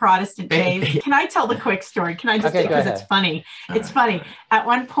through a Protestant phase. Can I tell the quick story? Can I just, because it's funny. It's funny. At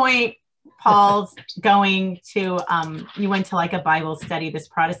one point, Paul's going to, you went to like a Bible study, this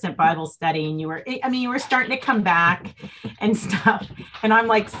Protestant Bible study, and you were starting to come back and stuff. And I'm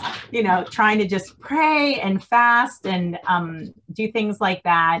like, you know, trying to just pray and fast and do things like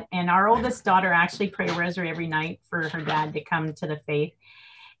that. And our oldest daughter actually prayed a rosary every night for her dad to come to the faith.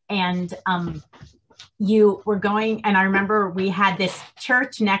 And you were going, and I remember we had this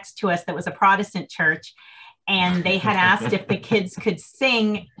church next to us that was a Protestant church, and they had asked if the kids could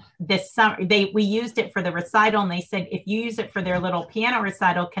sing this summer. We used it for the recital, and they said, if you use it for their little piano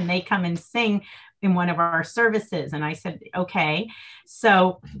recital, can they come and sing in one of our services? And I said, okay.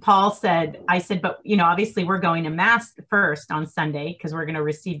 So Paul said, I said, but, you know, obviously we're going to Mass first on Sunday because we're going to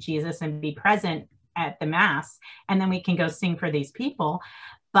receive Jesus and be present at the Mass, and then we can go sing for these people.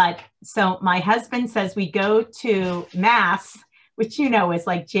 But so my husband says we go to Mass, which, you know, is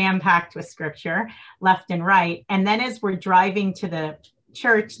like jam-packed with scripture left and right. And then as we're driving to the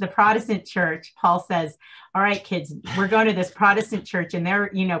church, the Protestant church, Paul says, all right, kids, we're going to this Protestant church, and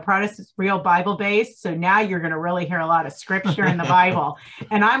they're, you know, Protestants, real Bible based. So now you're going to really hear a lot of scripture in the Bible.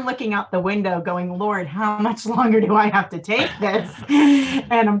 And I'm looking out the window going, Lord, how much longer do I have to take this?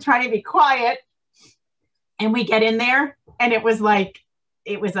 And I'm trying to be quiet. And we get in there, and it was like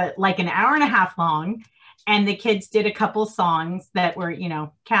an hour and a half long. And the kids did a couple songs that were, you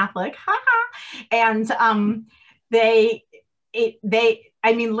know, Catholic, and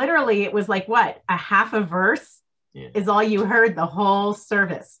I mean, literally, it was like, what, a half a verse is all you heard the whole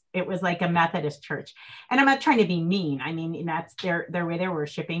service. It was like a Methodist church. And I'm not trying to be mean. I mean, that's their way they're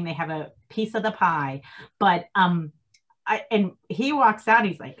worshiping. They have a piece of the pie. But and he walks out,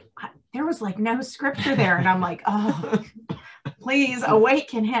 he's like, there was like no scripture there. And I'm like, oh, please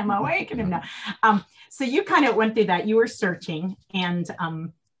awaken him now. So you kind of went through that. You were searching, and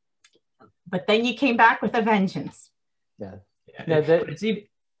but then you came back with a vengeance. Yeah. No, it's even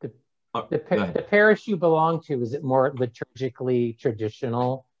the parish you belong to, is it more liturgically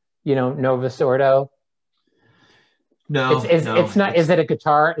traditional, Novus Ordo? No, it's not. Is it a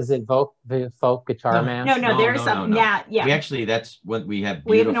guitar? Is it folk guitar mass? No. There's some. Yeah. We actually, that's what we have.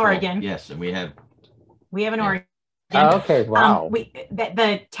 We have an organ. Yes, and we have an organ. Oh, okay. Wow.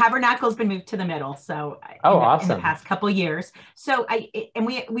 The tabernacle's been moved to the middle. So awesome. In the past couple of years. So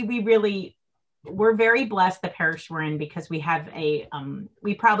we're very blessed, the parish we're in, because we have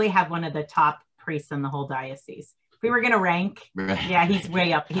we probably have one of the top priests in the whole diocese. If we were going to rank, yeah, he's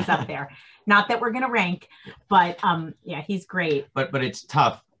way up. He's up there. Not that we're going to rank, but yeah, he's great. But it's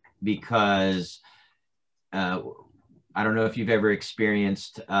tough because I don't know if you've ever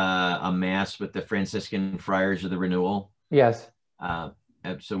experienced a mass with the Franciscan Friars of the Renewal. Yes.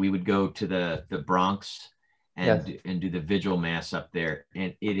 So we would go to the Bronx and do the vigil mass up there,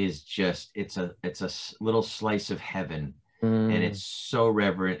 and it is just it's a little slice of heaven, and it's so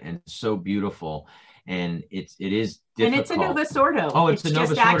reverent and so beautiful, and it is difficult. And it's a Novus Ordo. Oh, it's the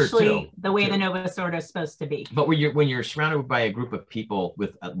Novus Ordo actually the way the Novus Ordo is supposed to be. But when you're surrounded by a group of people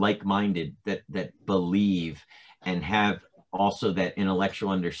with like-minded that believe and have also that intellectual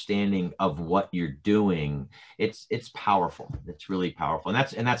understanding of what you're doing, it's powerful. It's really powerful.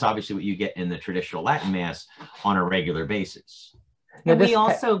 And that's obviously what you get in the traditional Latin Mass on a regular basis. And we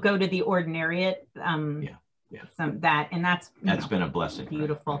also go to the ordinariate. That's been a blessing.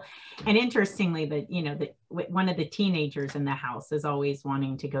 Beautiful. Right? And interestingly, one of the teenagers in the house is always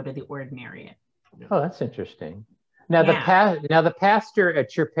wanting to go to the ordinariate. Oh, that's interesting. Now the pastor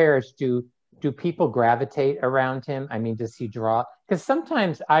at your parish, do people gravitate around him? I mean, does he draw? Because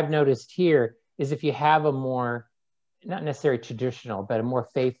sometimes I've noticed here is if you have a more, not necessarily traditional, but a more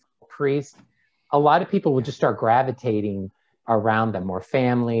faithful priest, a lot of people will just start gravitating around them, more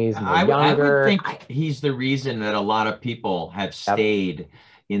families, more younger. I would think he's the reason that a lot of people have stayed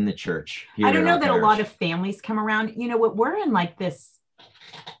in the church. I don't know that a lot of families come around. You know what? We're in like this,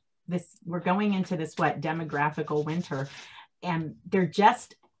 we're going into this demographical winter, and there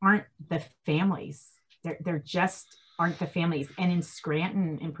just aren't the families. There just aren't the families. And in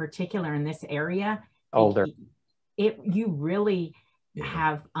Scranton in particular, in this area, older, you really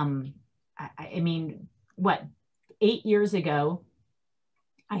have, I mean, 8 years ago,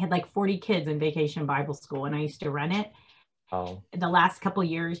 I had like 40 kids in Vacation Bible School, and I used to run it. Oh. The last couple of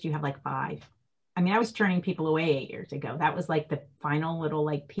years, you have like 5. I mean, I was turning people away 8 years ago. That was like the final little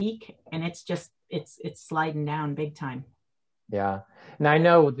peak, and it's sliding down big time. Yeah. And I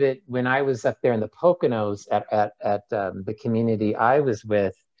know that when I was up there in the Poconos at the community I was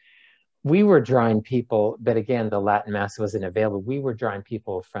with, we were drawing people, but again, the Latin Mass wasn't available. We were drawing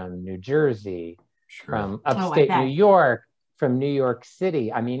people from New Jersey, from upstate New York, from New York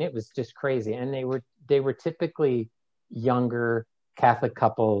City. I mean, it was just crazy. And they were typically younger Catholic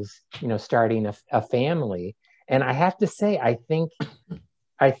couples, starting a family. And I have to say, I think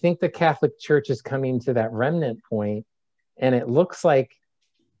the Catholic Church is coming to that remnant point. And it looks like,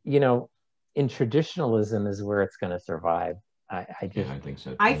 in traditionalism is where it's going to survive. I think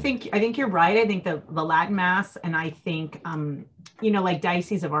so too. I think you're right. I think the Latin Mass, and I think, like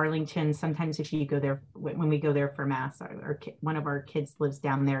Diocese of Arlington, sometimes if you go there, when we go there for Mass, one of our kids lives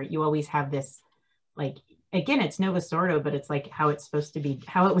down there, you always have this, again, it's Novus Ordo, but it's like how it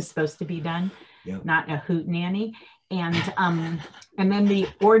was supposed to be done, not a hoot nanny. And then the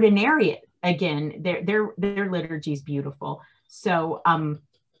ordinariate, again, their liturgy is beautiful. So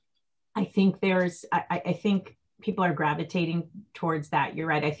I think I think people are gravitating towards that. You're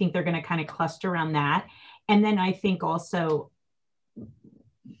right. I think they're going to kind of cluster around that. And then I think also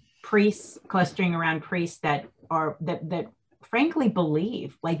priests clustering around priests that frankly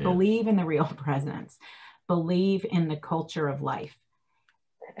believe in the real presence, believe in the culture of life.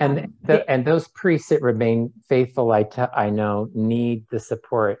 And and those priests that remain faithful, I know, need the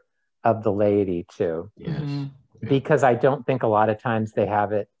support of the laity too. Yes. Mm-hmm. Because I don't think a lot of times they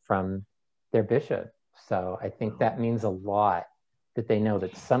have it from their bishop. So I think that means a lot, that they know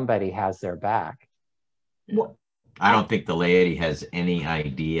that somebody has their back. Well, I don't think the laity has any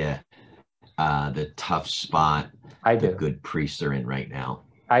idea the tough spot the good priests are in right now.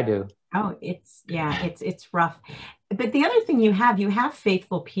 I do. Oh, it's rough. But the other thing you have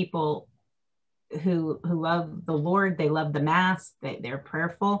faithful people who love the Lord, they love the Mass, they're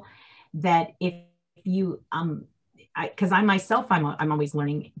prayerful, that if you, because I myself, I'm always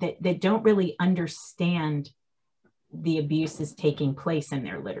learning that don't really understand the abuse is taking place in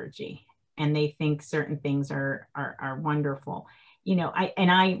their liturgy, and they think certain things are wonderful. You know,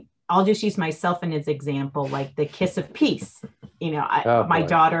 I'll just use myself as an example, like the kiss of peace. You know, my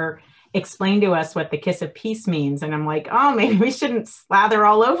daughter explained to us what the kiss of peace means. And I'm like, oh, maybe we shouldn't slather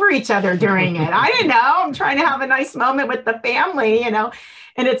all over each other during it. I didn't know. I'm trying to have a nice moment with the family, you know,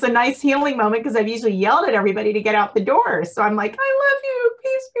 and it's a nice healing moment because I've usually yelled at everybody to get out the door. So I'm like, I love you,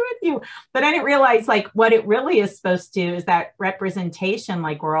 peace be with you. But I didn't realize like what it really is supposed to is that representation,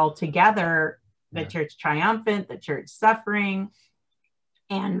 like we're all together, the church triumphant, the church suffering,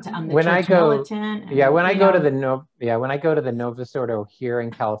 and the when church I go, militant. And, when I go to the Novus Ordo here in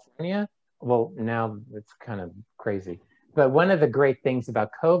California, well, now it's kind of crazy. But one of the great things about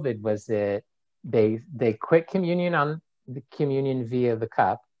COVID was that they quit communion on the communion via the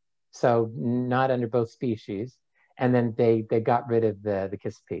cup, so not under both species, and then they got rid of the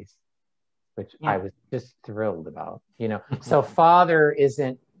kiss of peace, which I was just thrilled about. You know, so Father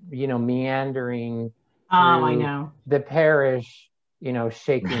isn't, you know, meandering I know the parish, you know,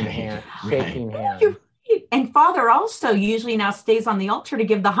 shaking hands. And Father also usually now stays on the altar to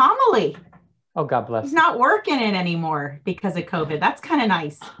give the homily. Oh, God bless. He's not working it anymore because of COVID. That's kind of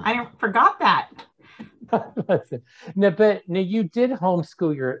nice. I forgot that. No, but you did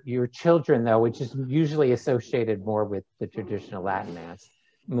homeschool your children, though, which is usually associated more with the traditional Latin Mass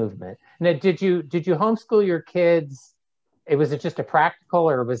movement. Now, did you homeschool your kids? Was it just a practical,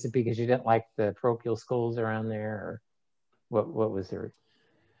 or was it because you didn't like the parochial schools around there, or what was there?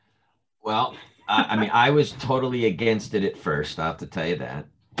 Well, I mean, I was totally against it at first. I have to tell you that.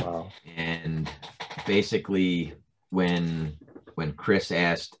 Wow. And basically, when Chris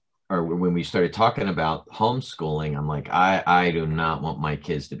asked, or when we started talking about homeschooling, I'm like, I do not want my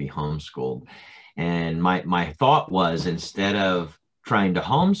kids to be homeschooled. And my thought was, instead of trying to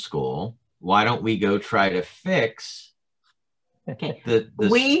homeschool, why don't we go try to fix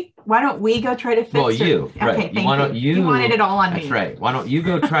why don't we go try to fix you, right? Okay, thank you. You wanted it all on me. That's right. Why don't you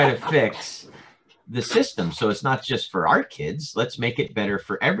go try to fix the system so it's not just for our kids? Let's make it better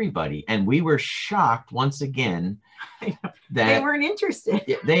for everybody. And we were shocked once again that they weren't interested.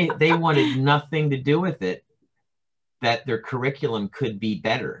 They wanted nothing to do with it, that their curriculum could be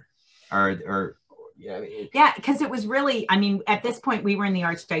better, or because it was really, I mean, at this point we were in the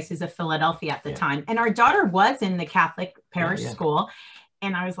Archdiocese of Philadelphia at the time, and our daughter was in the Catholic parish school,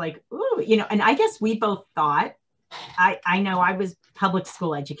 and I was like, ooh, you know, and I guess we both thought, I know I was public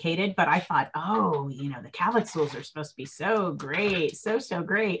school educated, but I thought, oh, you know, the Catholic schools are supposed to be so great, so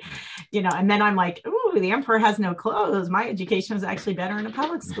great, you know, and then I'm like, ooh, the emperor has no clothes. My education was actually better in a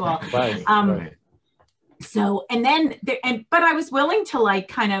public school. Right. So, and then, but I was willing to like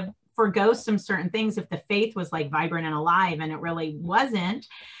kind of forgo some certain things if the faith was like vibrant and alive, and it really wasn't.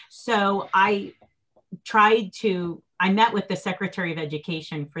 So I met with the Secretary of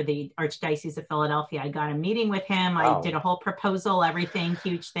Education for the Archdiocese of Philadelphia. I got a meeting with him. Wow. I did a whole proposal, everything,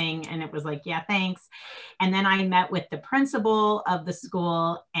 huge thing. And it was like, yeah, thanks. And then I met with the principal of the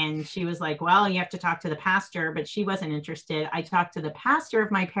school, and she was like, well, you have to talk to the pastor, but she wasn't interested. I talked to the pastor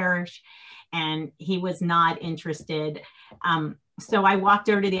of my parish, and he was not interested. So I walked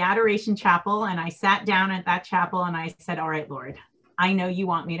over to the Adoration Chapel, and I sat down at that chapel, and I said, all right, Lord, I know you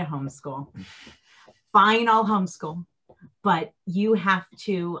want me to homeschool. Fine, I'll homeschool, but you have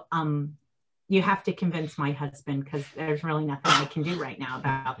to convince my husband, because there's really nothing I can do right now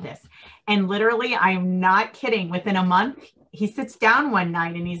about this. And literally, I'm not kidding, within a month, he sits down one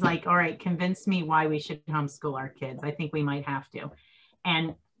night and he's like, all right, convince me why we should homeschool our kids. I think we might have to.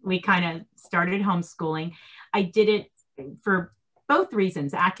 And we kind of started homeschooling. I did it for both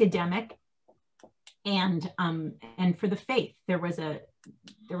reasons, academic and for the faith. There was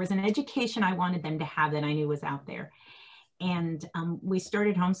an education I wanted them to have that I knew was out there. And we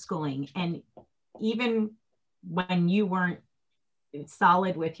started homeschooling. And even when you weren't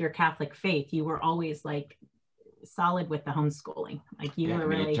solid with your Catholic faith, you were always like solid with the homeschooling. Like you were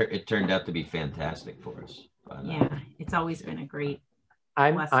really. It turned out to be fantastic for us. But, it's always been a great.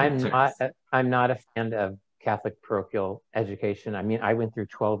 I'm not a fan of Catholic parochial education. I mean, I went through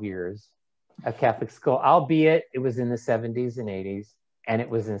 12 years of Catholic school, albeit it was in the 70s and 80s, and it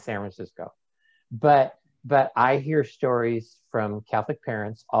was in San Francisco. But I hear stories from Catholic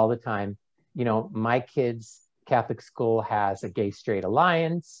parents all the time. You know, my kids' Catholic school has a gay-straight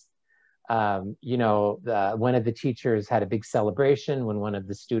alliance. You know, one of the teachers had a big celebration when one of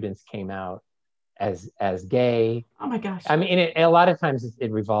the students came out as gay. Oh my gosh. I mean, a lot of times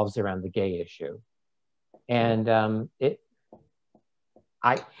it revolves around the gay issue. And at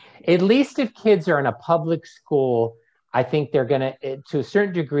least if kids are in a public school, I think they're going to a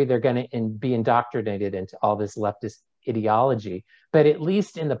certain degree, they're going to be indoctrinated into all this leftist ideology. But at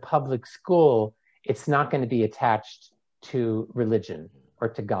least in the public school, it's not going to be attached to religion or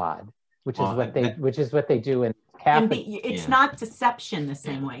to God, which is what they do in Catholic. It's not deception the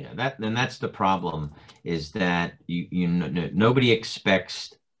same way. Yeah, that's the problem, is that nobody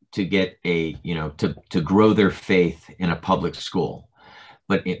expects to get to grow their faith in a public school.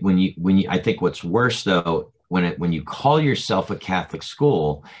 But when you I think what's worse though, when you call yourself a Catholic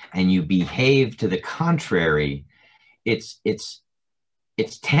school and you behave to the contrary, it's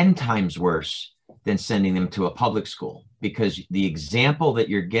 10 times worse than sending them to a public school, because the example that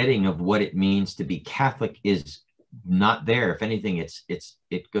you're getting of what it means to be Catholic is not there. If anything,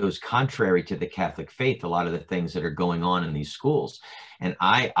 it goes contrary to the Catholic faith, a lot of the things that are going on in these schools. And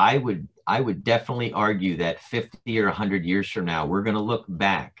I would definitely argue that 50 or 100 years from now, we're going to look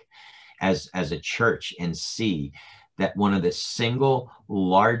back as a church and see that one of the single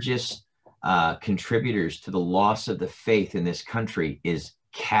largest contributors to the loss of the faith in this country is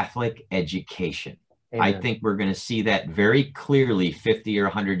Catholic education. Amen. I think we're going to see that very clearly 50 or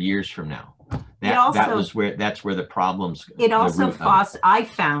 100 years from now. That's where the problems. It also I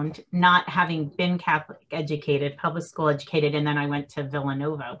found, not having been Catholic educated, public school educated, and then I went to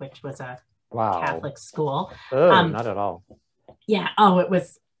Villanova, which was a Catholic school. Oh, not at all. Yeah. Oh, it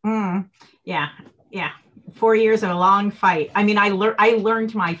was. Yeah. 4 years of a long fight. I mean, I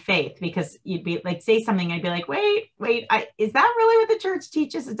learned my faith, because you'd be like, say something, I'd be like, wait, is that really what the church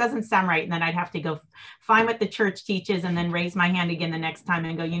teaches? It doesn't sound right. And then I'd have to go find what the church teaches and then raise my hand again the next time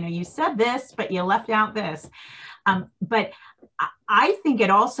and go, you said this, but you left out this. But I think it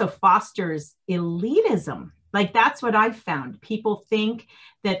also fosters elitism. Like, that's what I've found. People think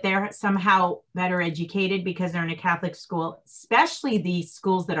that they're somehow better educated because they're in a Catholic school, especially these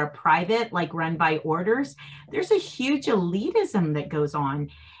schools that are private, like run by orders. There's a huge elitism that goes on.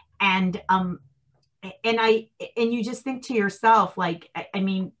 And you just think to yourself, like, I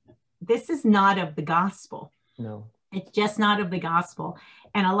mean, this is not of the gospel. No. It's just not of the gospel.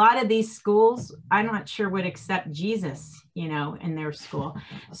 And a lot of these schools, I'm not sure would accept Jesus, in their school.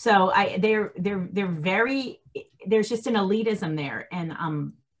 So they're very, there's just an elitism there. And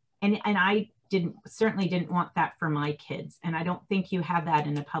I certainly didn't want that for my kids. And I don't think you have that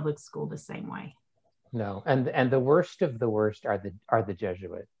in a public school the same way. No. And the worst of the worst are the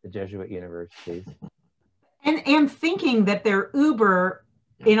Jesuit universities. And thinking that they're uber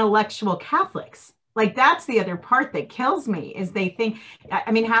intellectual Catholics. Like, that's the other part that kills me, is they think,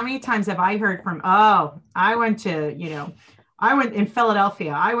 I mean, how many times have I heard from, I went in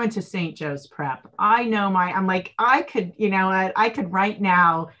Philadelphia, I went to St. Joe's Prep. I'm like, I could right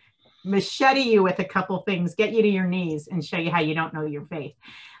now machete you with a couple things, get you to your knees and show you how you don't know your faith.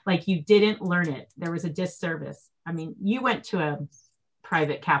 Like, you didn't learn it. There was a disservice. I mean, you went to a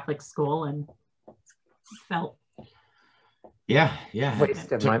private Catholic school and felt. Yeah.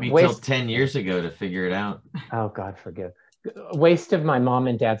 It took me till 10 years ago to figure it out. Oh, God forgive. Waste of my mom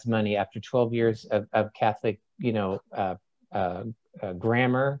and dad's money after 12 years of Catholic,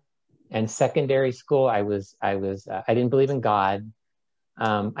 grammar and secondary school. I didn't believe in God.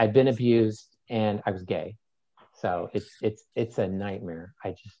 I'd been abused and I was gay. So it's a nightmare.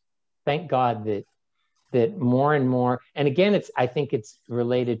 I just thank God that more and more, and again, I think it's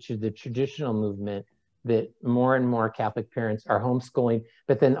related to the traditional movement, that more and more Catholic parents are homeschooling,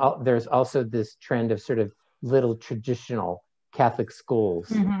 but then there's also this trend of sort of little traditional Catholic schools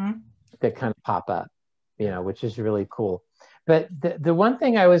that kind of pop up, which is really cool. But the one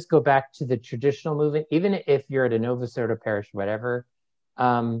thing I always go back to the traditional movement, even if you're at a Novus Ordo parish, whatever,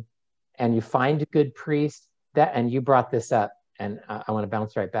 and you find a good priest, and you brought this up, and I want to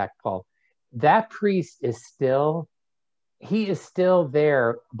bounce right back, Paul, that priest is still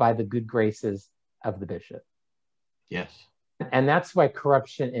there by the good graces of the bishop. Yes. And that's why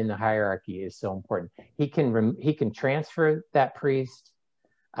corruption in the hierarchy is so important. He can transfer that priest.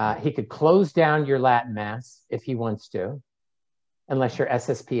 He could close down your Latin Mass if he wants to, unless you're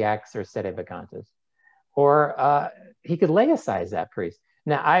SSPX or Sede Vacantes. Or he could laicize that priest.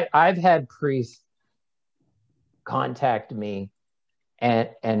 Now, I've had priests contact me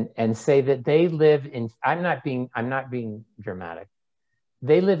and say that they live in, I'm not being dramatic.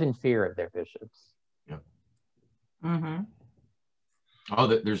 They live in fear of their bishops. Yeah. Oh,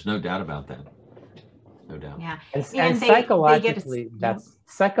 there's no doubt about that. No doubt. Yeah. And psychologically,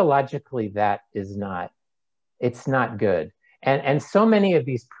 that is not, it's not good. And so many of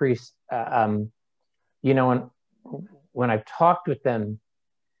these priests you know, when I've talked with them,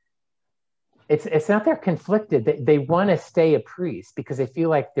 it's not they're conflicted. They want to stay a priest because they feel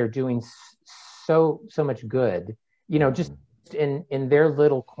like they're doing so much good, you know, just in their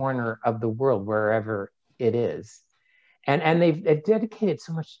little corner of the world, wherever it is. And they've dedicated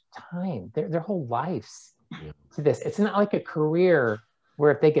so much time, their whole lives to this. It's not like a career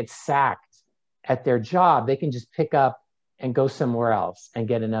where if they get sacked at their job, they can just pick up and go somewhere else and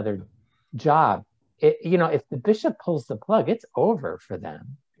get another job. You know, if the bishop pulls the plug, it's over for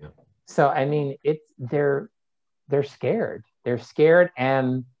them. Yeah. So, I mean, they're scared. They're scared.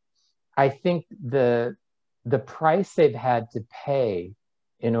 And I think the price they've had to pay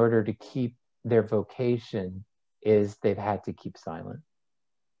in order to keep their vocation is they've had to keep silent.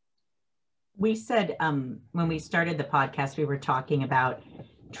 We said when we started the podcast, we were talking about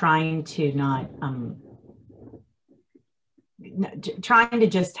trying to trying to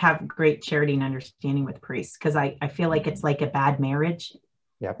just have great charity and understanding with priests, because I feel like it's like a bad marriage.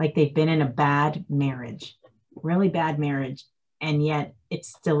 Yep. Like they've been in a bad marriage, really bad marriage, and yet it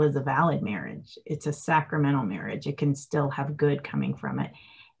still is a valid marriage. It's a sacramental marriage. It can still have good coming from it.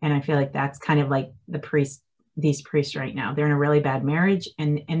 And I feel like that's kind of like these priests right now. They're in a really bad marriage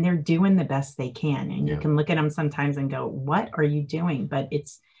and they're doing the best they can. And you can look at them sometimes and go, what are you doing? But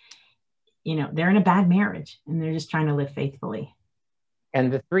it's, you know, they're in a bad marriage and they're just trying to live faithfully.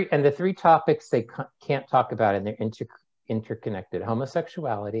 And the three topics they can't talk about, and they're interconnected: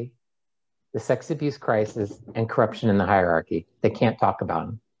 homosexuality, the sex abuse crisis, and corruption in the hierarchy. They can't talk about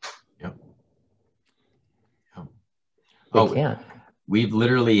them. Yep. They can't. We've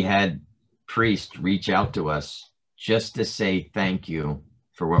literally had priests reach out to us just to say thank you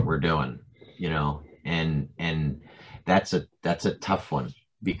for what we're doing, you know, and that's a tough one,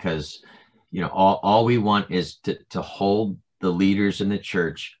 because, you know, all we want is to hold the leaders in the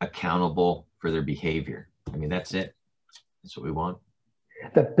church accountable for their behavior. I mean, that's it. That's what we want.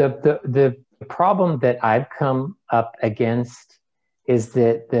 The problem that I've come up against is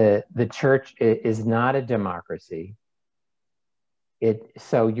that the church is not a democracy.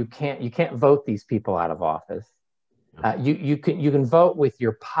 So you can't vote these people out of office. You can vote with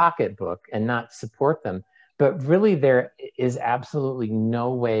your pocketbook and not support them, but really there is absolutely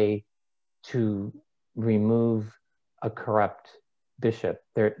no way to remove a corrupt bishop.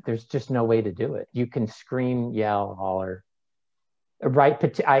 There's just no way to do it. You can scream, yell, holler, right?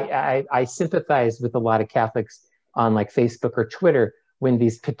 I sympathize with a lot of Catholics on like Facebook or Twitter when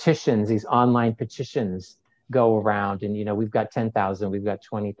these petitions, these online petitions, go around, and, you know, we've got 10,000, we've got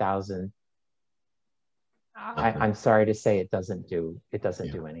 20,000. I'm sorry to say it doesn't do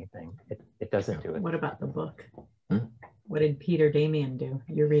anything. It doesn't do it. What about the book? What did Peter Damian do?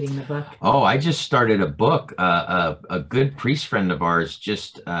 You're reading the book. Oh, I just started a book. A good priest friend of ours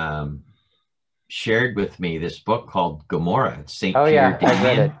just shared with me this book called Gomorrah. It's St. Peter Damian. I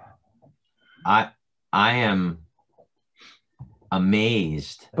read it. I am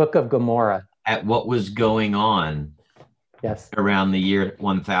amazed. Book of Gomorrah. At what was going on around the year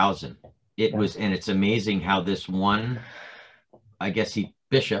 1000. It was, and it's amazing how this one, I guess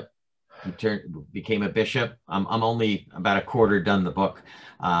bishop, became a bishop. I'm only about a quarter done the book,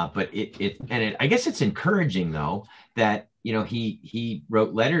 but I guess it's encouraging though that, you know, he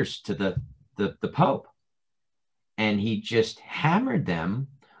wrote letters to the Pope, and he just hammered them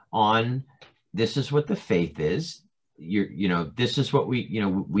on, this is what the faith is. You know, this is what we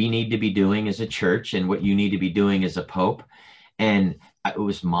need to be doing as a church, and what you need to be doing as a pope. And it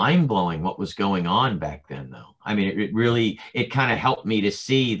was mind blowing what was going on back then, though. I mean, it kind of helped me to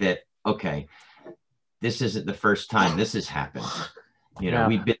see that, okay, this isn't the first time this has happened. You know,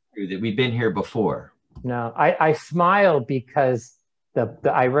 we've been through that. We've been here before. No, I smile because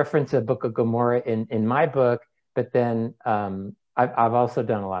I reference the Book of Gomorrah in my book, but then I've also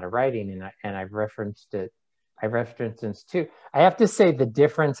done a lot of writing, and I've referenced it. I've referenced it too. I have to say the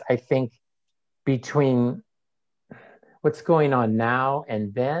difference, I think, between what's going on now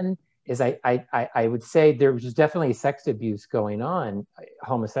and then is I would say there was definitely sex abuse going on,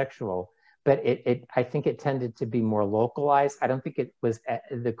 homosexual, but I think it tended to be more localized. I don't think it was,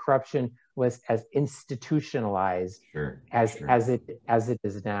 the corruption was as institutionalized as it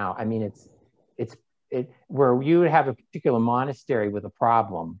is now. I mean, it's where you would have a particular monastery with a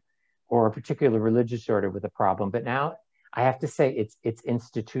problem, or a particular religious order with a problem. But now I have to say it's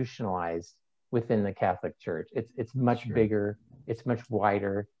institutionalized within the Catholic Church. It's much bigger, it's much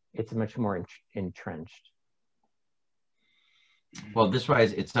wider, it's much more entrenched. Well, this way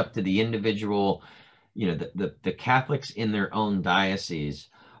it's up to the individual, you know, the Catholics in their own diocese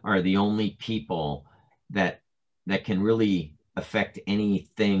are the only people that can really affect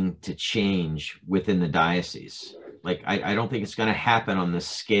anything to change within the diocese. Like, I don't think it's going to happen on the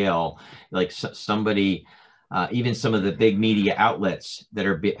scale, like somebody, even some of the big media outlets that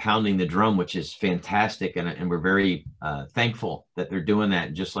are pounding the drum, which is fantastic. And we're very thankful that they're doing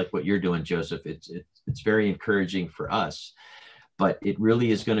that. Just like what you're doing, Joseph, it's very encouraging for us. But it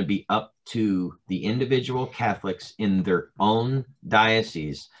really is going to be up to the individual Catholics in their own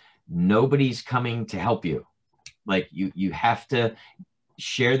diocese. Nobody's coming to help you. Like, you have to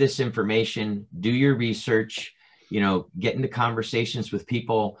share this information, do your research, get into conversations with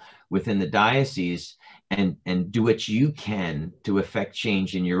people within the diocese, and do what you can to affect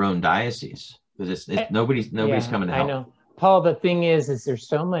change in your own diocese, because nobody's coming to help. I know, Paul. The thing is there's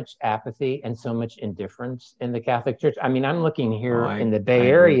so much apathy and so much indifference in the Catholic Church. I mean, I'm looking here in the Bay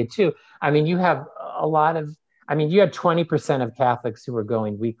Area too. I mean, you have a lot of. I mean, you had 20% of Catholics who were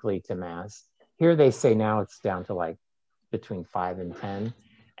going weekly to Mass. Here they say now it's down to like between 5 and 10.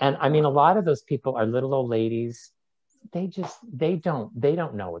 And I mean, a lot of those people are little old ladies. They don't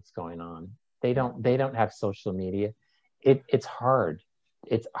know what's going on. They don't have social media. It's hard.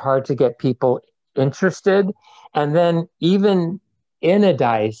 It's hard to get people interested. And then even in a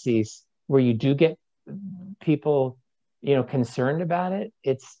diocese where you do get people, concerned about it,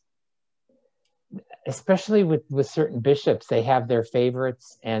 it's, especially with certain bishops, they have their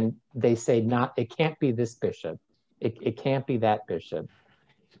favorites and they say, it can't be this bishop. It can't be that bishop.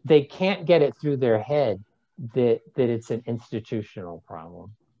 They can't get it through their head that it's an institutional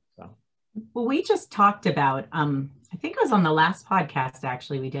problem. So, well, we just talked about, I think it was on the last podcast,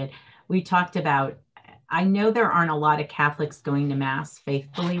 actually, we talked about, I know there aren't a lot of Catholics going to Mass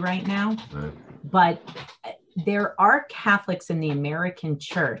faithfully right now, but there are Catholics in the American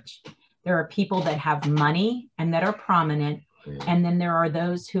church. There are people that have money and that are prominent. And then there are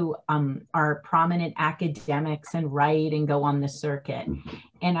those who are prominent academics and write and go on the circuit.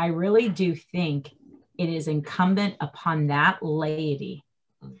 And I really do think it is incumbent upon that laity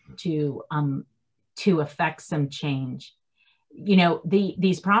to affect some change.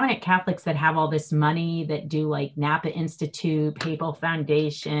 These prominent Catholics that have all this money, that do like Napa Institute, Papal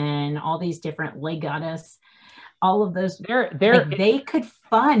Foundation, all these different legatus, all of those, they could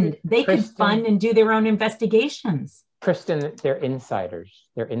fund and do their own investigations. Kristen, they're insiders.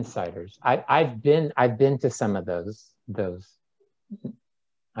 They're insiders. I've been to some of those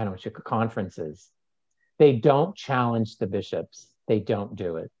I don't know, conferences. They don't challenge the bishops. They don't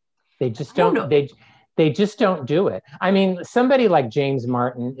do it. They just don't. They just don't do it. I mean, somebody like James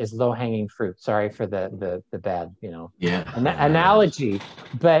Martin is low-hanging fruit. Sorry for the bad, analogy,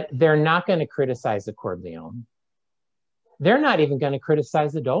 but they're not going to criticize the Corleone. They're not even going to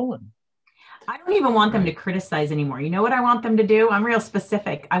criticize the Dolan. I don't even want them to criticize anymore. You know what I want them to do? I'm real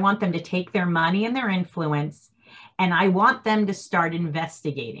specific. I want them to take their money and their influence, and I want them to start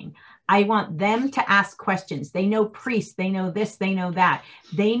investigating. I want them to ask questions. They know priests, they know this, they know that.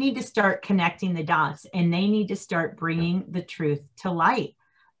 They need to start connecting the dots, and they need to start bringing the truth to light.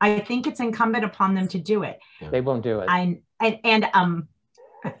 I think it's incumbent upon them to do it. They won't do it.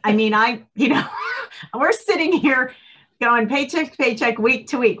 We're sitting here going paycheck to paycheck, week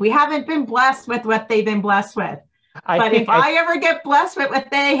to week. We haven't been blessed with what they've been blessed with. But if I ever get blessed with what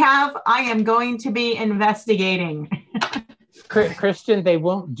they have, I am going to be investigating. Kristen, they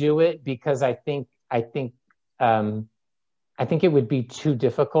won't do it because I think it would be too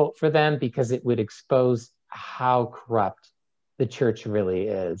difficult for them, because it would expose how corrupt the church really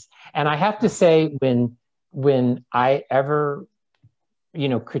is. And I have to say, when I ever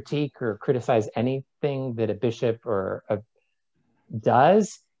critique or criticize anything that a bishop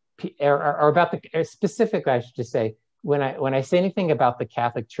does, or about the specific, I should just say, when I say anything about the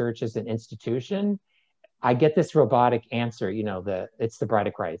Catholic Church as an institution, I get this robotic answer, it's the bride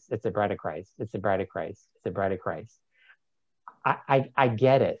of Christ, it's the bride of Christ, it's the bride of Christ, it's the bride of Christ. I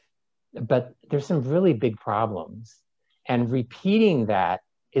get it, but there's some really big problems, and repeating that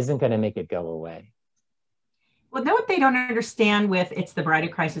isn't going to make it go away. Well, know what they don't understand with it's the bride of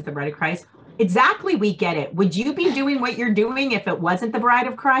Christ, it's the bride of Christ? Exactly, we get it. Would you be doing what you're doing if it wasn't the bride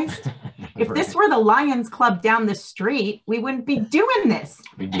of Christ? If this were the Lions Club down the street, we wouldn't be doing this.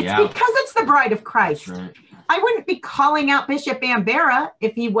 It's because it's the bride of Christ. Right. I wouldn't be calling out Bishop Ambera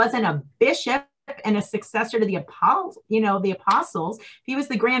if he wasn't a bishop and a successor to the apostles. If he was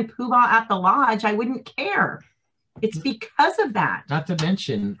the grand poobah at the lodge, I wouldn't care. It's because of that. Not to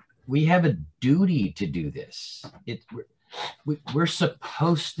mention, we have a duty to do this. We're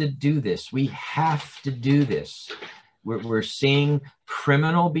supposed to do this. We have to do this. We're seeing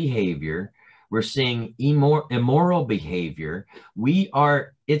criminal behavior. We're seeing immoral behavior.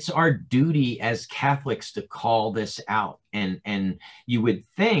 It's our duty as Catholics to call this out. And you would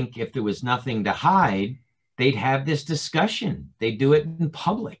think if there was nothing to hide, they'd have this discussion. They do it in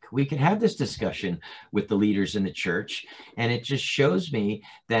public. We could have this discussion with the leaders in the church. And it just shows me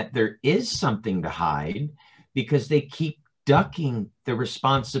that there is something to hide because they keep ducking the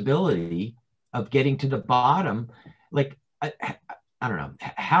responsibility of getting to the bottom. Like, I don't know,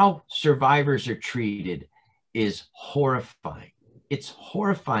 how survivors are treated is horrifying. It's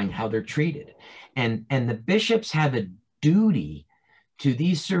horrifying how they're treated. And the bishops have a duty to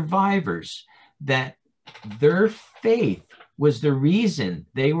these survivors that their faith was the reason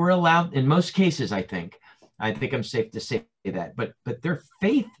they were allowed, in most cases, I think I'm safe to say that, but their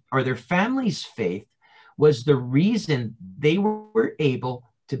faith or their family's faith was the reason they were able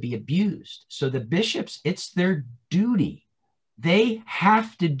to be abused. So the bishops, it's their duty. They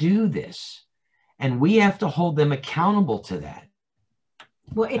have to do this, and we have to hold them accountable to that.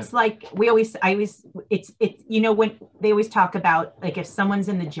 Well, it's like it's you know, when they always talk about, like, if someone's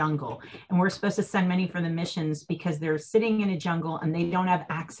in the jungle and we're supposed to send money for the missions because they're sitting in a jungle and they don't have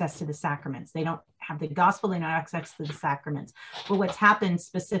access to the sacraments. They don't have the gospel, they don't have access to the sacraments. But what's happened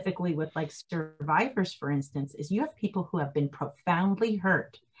specifically with, like, survivors, for instance, is you have people who have been profoundly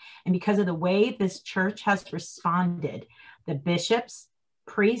hurt. And because of the way this church has responded, the bishops,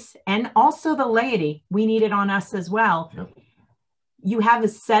 priests, and also the laity, we need it on us as well. Yep. You have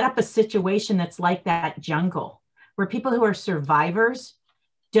set up a situation that's like that jungle, where people who are survivors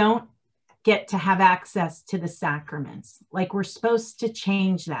don't get to have access to the sacraments. Like, we're supposed to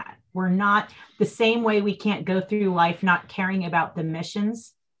change that. We're not the same way we can't go through life not caring about the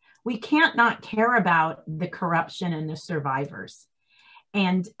missions. We can't not care about the corruption and the survivors.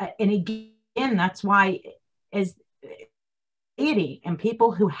 And again, that's why, as laity and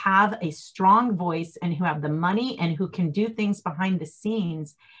people who have a strong voice and who have the money and who can do things behind the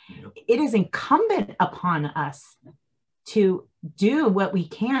scenes, it is incumbent upon us to do what we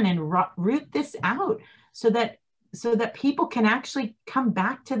can and root this out so that people can actually come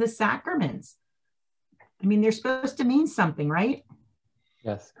back to the sacraments. I mean, they're supposed to mean something, right?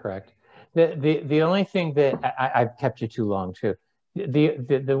 Yes, correct. The only thing that I've kept you too long too.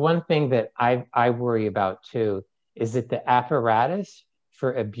 The one thing that I worry about too is that the apparatus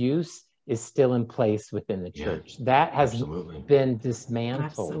for abuse is still in place within the church. That has been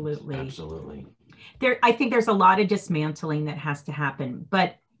dismantled. Absolutely. I think there's a lot of dismantling that has to happen,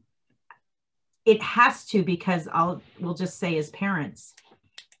 but it has to, because we'll just say, as parents,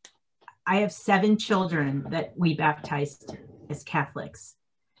 I have 7 children that we baptized as Catholics.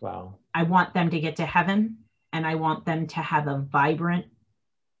 Wow. I want them to get to heaven, and I want them to have a vibrant,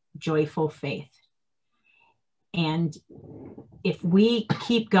 joyful faith. And if we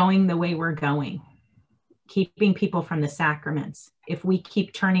keep going the way we're going, keeping people from the sacraments, if we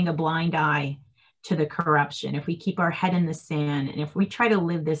keep turning a blind eye to the corruption, if we keep our head in the sand, and if we try to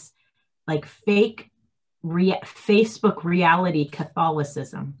live this like fake Facebook reality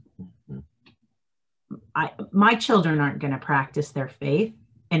Catholicism, my children aren't going to practice their faith,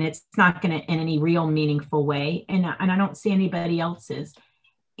 and it's not going to in any real meaningful way. And I don't see anybody else's.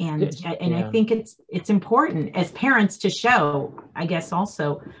 And I think it's important as parents to show, I guess,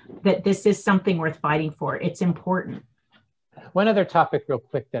 also that this is something worth fighting for. It's important. One other topic real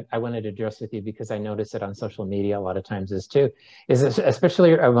quick that I wanted to address with you, because I notice it on social media a lot of times is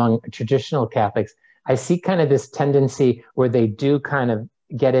especially among traditional Catholics, I see kind of this tendency where they do kind of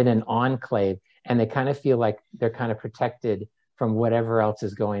get in an enclave and they kind of feel like they're kind of protected from whatever else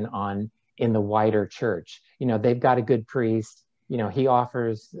is going on in the wider church. You know, they've got a good priest, you know, he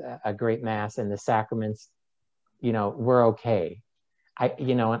offers a great mass and the sacraments, you know, we're okay.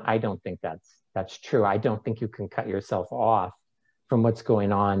 And I don't think that's true. I don't think you can cut yourself off from what's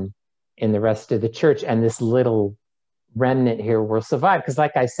going on in the rest of the church, and this little remnant here will survive. Because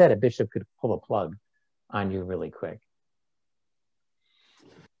like I said, a bishop could pull a plug on you really quick.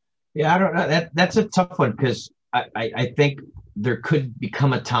 Yeah, I don't know. That's a tough one, because I think there could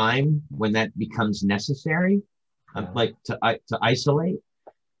become a time when that becomes necessary. Like to isolate.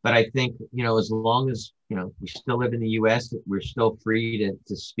 But I think, as long as, we still live in the US, we're still free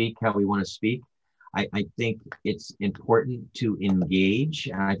to speak how we want to speak. I think it's important to engage.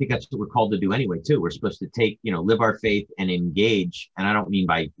 And I think that's what we're called to do anyway, too. We're supposed to take, live our faith and engage. And I don't mean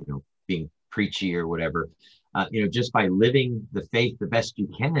by, being preachy or whatever, just by living the faith the best you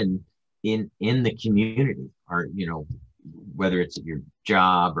can in the community, or, whether it's at your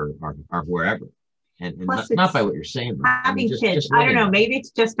job or wherever. And not by what you're saying. Having kids, I don't know, maybe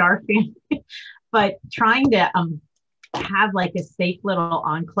it's just our family, but trying to have like a safe little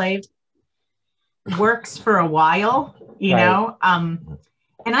enclave works for a while, you know,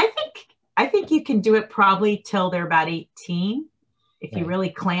 and I think you can do it probably till they're about 18 if you really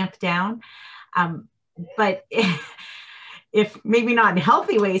clamp down. But if maybe not in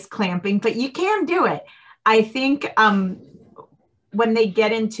healthy ways clamping, but you can do it. I think when they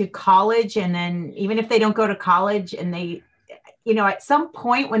get into college, and then even if they don't go to college, and they, you know, at some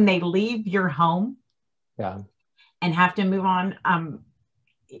point when they leave your home and have to move on,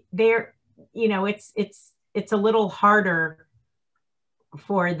 they're, you know, it's a little harder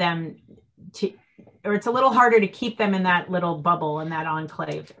for them to, or it's a little harder to keep them in that little bubble, in that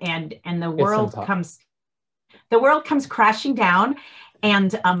enclave, and the world comes crashing down,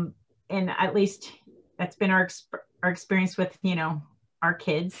 and at least that's been our experience with, you know, our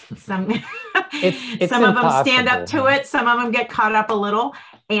kids. Some some of them stand up to it, some of them get caught up a little,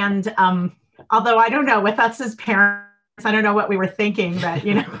 and although I don't know, with us as parents, I don't know what we were thinking, that,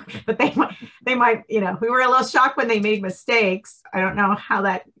 you know, but they might, you know, we were a little shocked when they made mistakes. I don't know how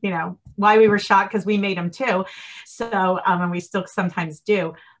that, you know, why we were shocked, because we made them too. So, and we still sometimes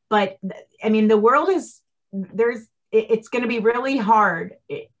do. But I mean, the world is, it's going to be really hard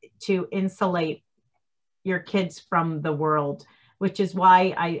to insulate your kids from the world, which is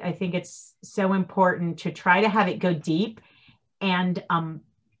why I think it's so important to try to have it go deep. And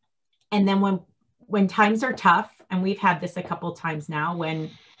then when times are tough, and we've had this a couple of times now,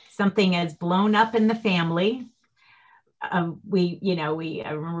 when something has blown up in the family, I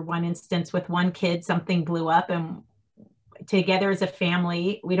remember one instance with one kid, something blew up, and together as a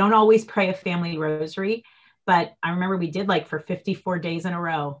family, we don't always pray a family rosary, but I remember we did, like, for 54 days in a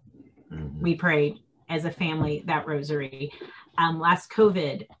row, we prayed as a family that rosary. Last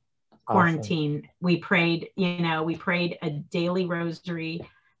COVID quarantine, we prayed, you know, we prayed a daily rosary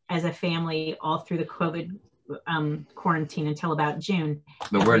as a family all through the COVID quarantine until about June.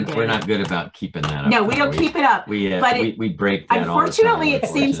 But we're not good about keeping that up. No, we don't keep it up. We break that. Unfortunately, it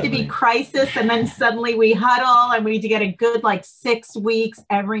seems to be crisis, and then suddenly we huddle, and we need to get a good, like, 6 weeks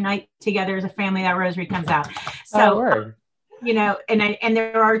every night together as a family. That rosary comes out. So, you know, and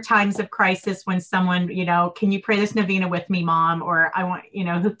there are times of crisis when someone, you know, can you pray this novena with me, Mom? Or I want, you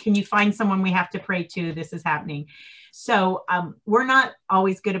know, can you find someone we have to pray to? This is happening. So we're not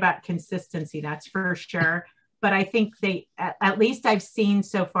always good about consistency, that's for sure. But I think at least I've seen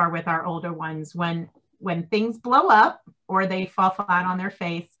so far with our older ones, when things blow up or they fall flat on their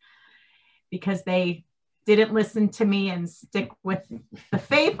face because they didn't listen to me and stick with the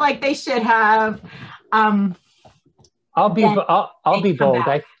faith like they should have. I'll be bold. I'll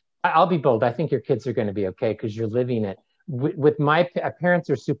be bold. I think your kids are going to be okay because you're living it. With my parents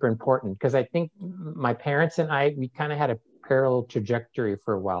are super important, because I think my parents and we kind of had a parallel trajectory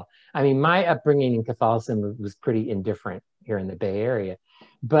for a while. I mean, my upbringing in Catholicism was pretty indifferent here in the Bay Area,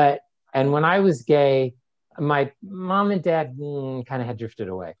 and when I was gay, my mom and dad kind of had drifted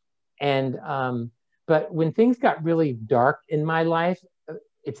away. And but when things got really dark in my life,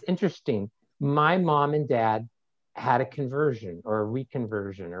 it's interesting. My mom and dad had a conversion or a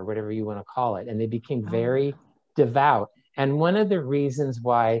reconversion or whatever you want to call it, and they became very devout. And one of the reasons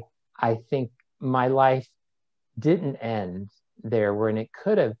why I think my life didn't end there when it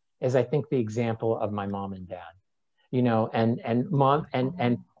could have is, I think, the example of my mom and dad, you know, and mom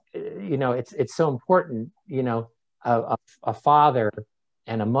and you know, it's so important, you know, a father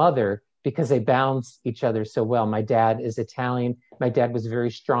and a mother, because they balance each other so well. My dad is Italian. My dad was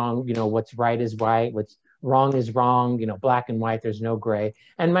very strong, you know, what's right is right, what's wrong is wrong, you know, black and white, there's no gray.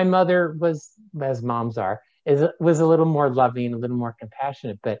 And my mother was, as moms are, was a little more loving, a little more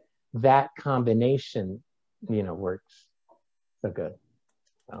compassionate, but that combination, you know, works so good.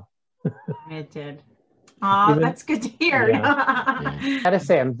 So. It did. Oh, that's good to hear. Yeah. I gotta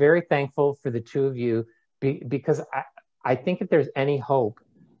say, I'm very thankful for the two of you, because I think if there's any hope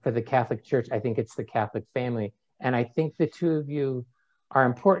for the Catholic Church, I think it's the Catholic family. And I think the two of you are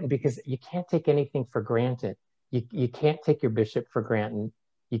important because you can't take anything for granted. You can't take your bishop for granted.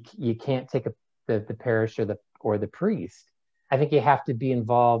 You can't take the parish or the priest. I think you have to be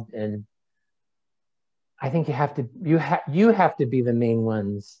involved, and I think you have to be the main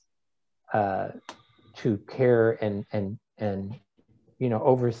ones to care and you know,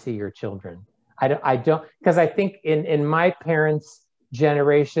 oversee your children. I don't, because I think in my parents'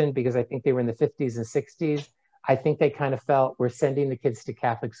 generation, because I think they were in the 50s and 60s, I think they kind of felt, we're sending the kids to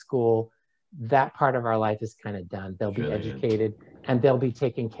Catholic school. That part of our life is kind of done. They'll be educated and they'll be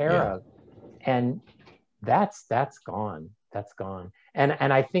taken care of. And that's gone. That's gone. And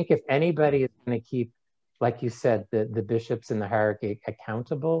I think if anybody is going to keep, like you said, the bishops and the hierarchy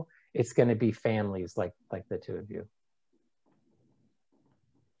accountable, it's going to be families like the two of you.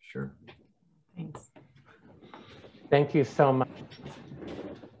 Sure. Thanks. Thank you so much.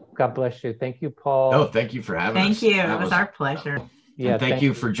 God bless you. Thank you, Paul. Oh, thank you for having us. Thank you. It was our pleasure. Yeah, thank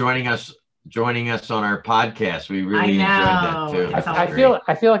you for joining us on our podcast. We really enjoyed that too.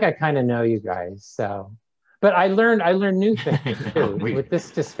 I feel like I kind of know you guys. So, but I learned new things too with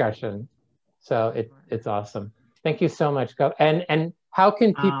this discussion. So it's awesome. Thank you so much. And how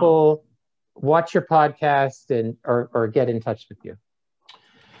can people watch your podcast or get in touch with you?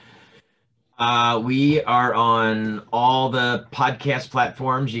 We are on all the podcast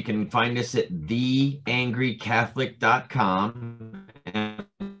platforms. You can find us at theangrycatholic.com. And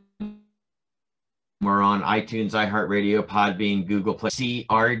we're on iTunes, iHeartRadio, Podbean, Google Play,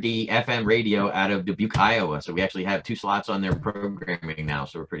 CRD FM Radio out of Dubuque, Iowa. So we actually have 2 slots on their programming now.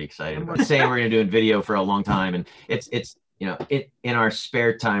 So we're pretty excited. We're saying we're going to do a video for a long time, and it's in our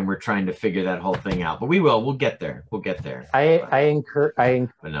spare time, we're trying to figure that whole thing out. But we'll get there. We'll get there. But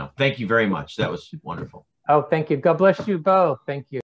no, thank you very much. That was wonderful. Oh, thank you. God bless you both. Thank you.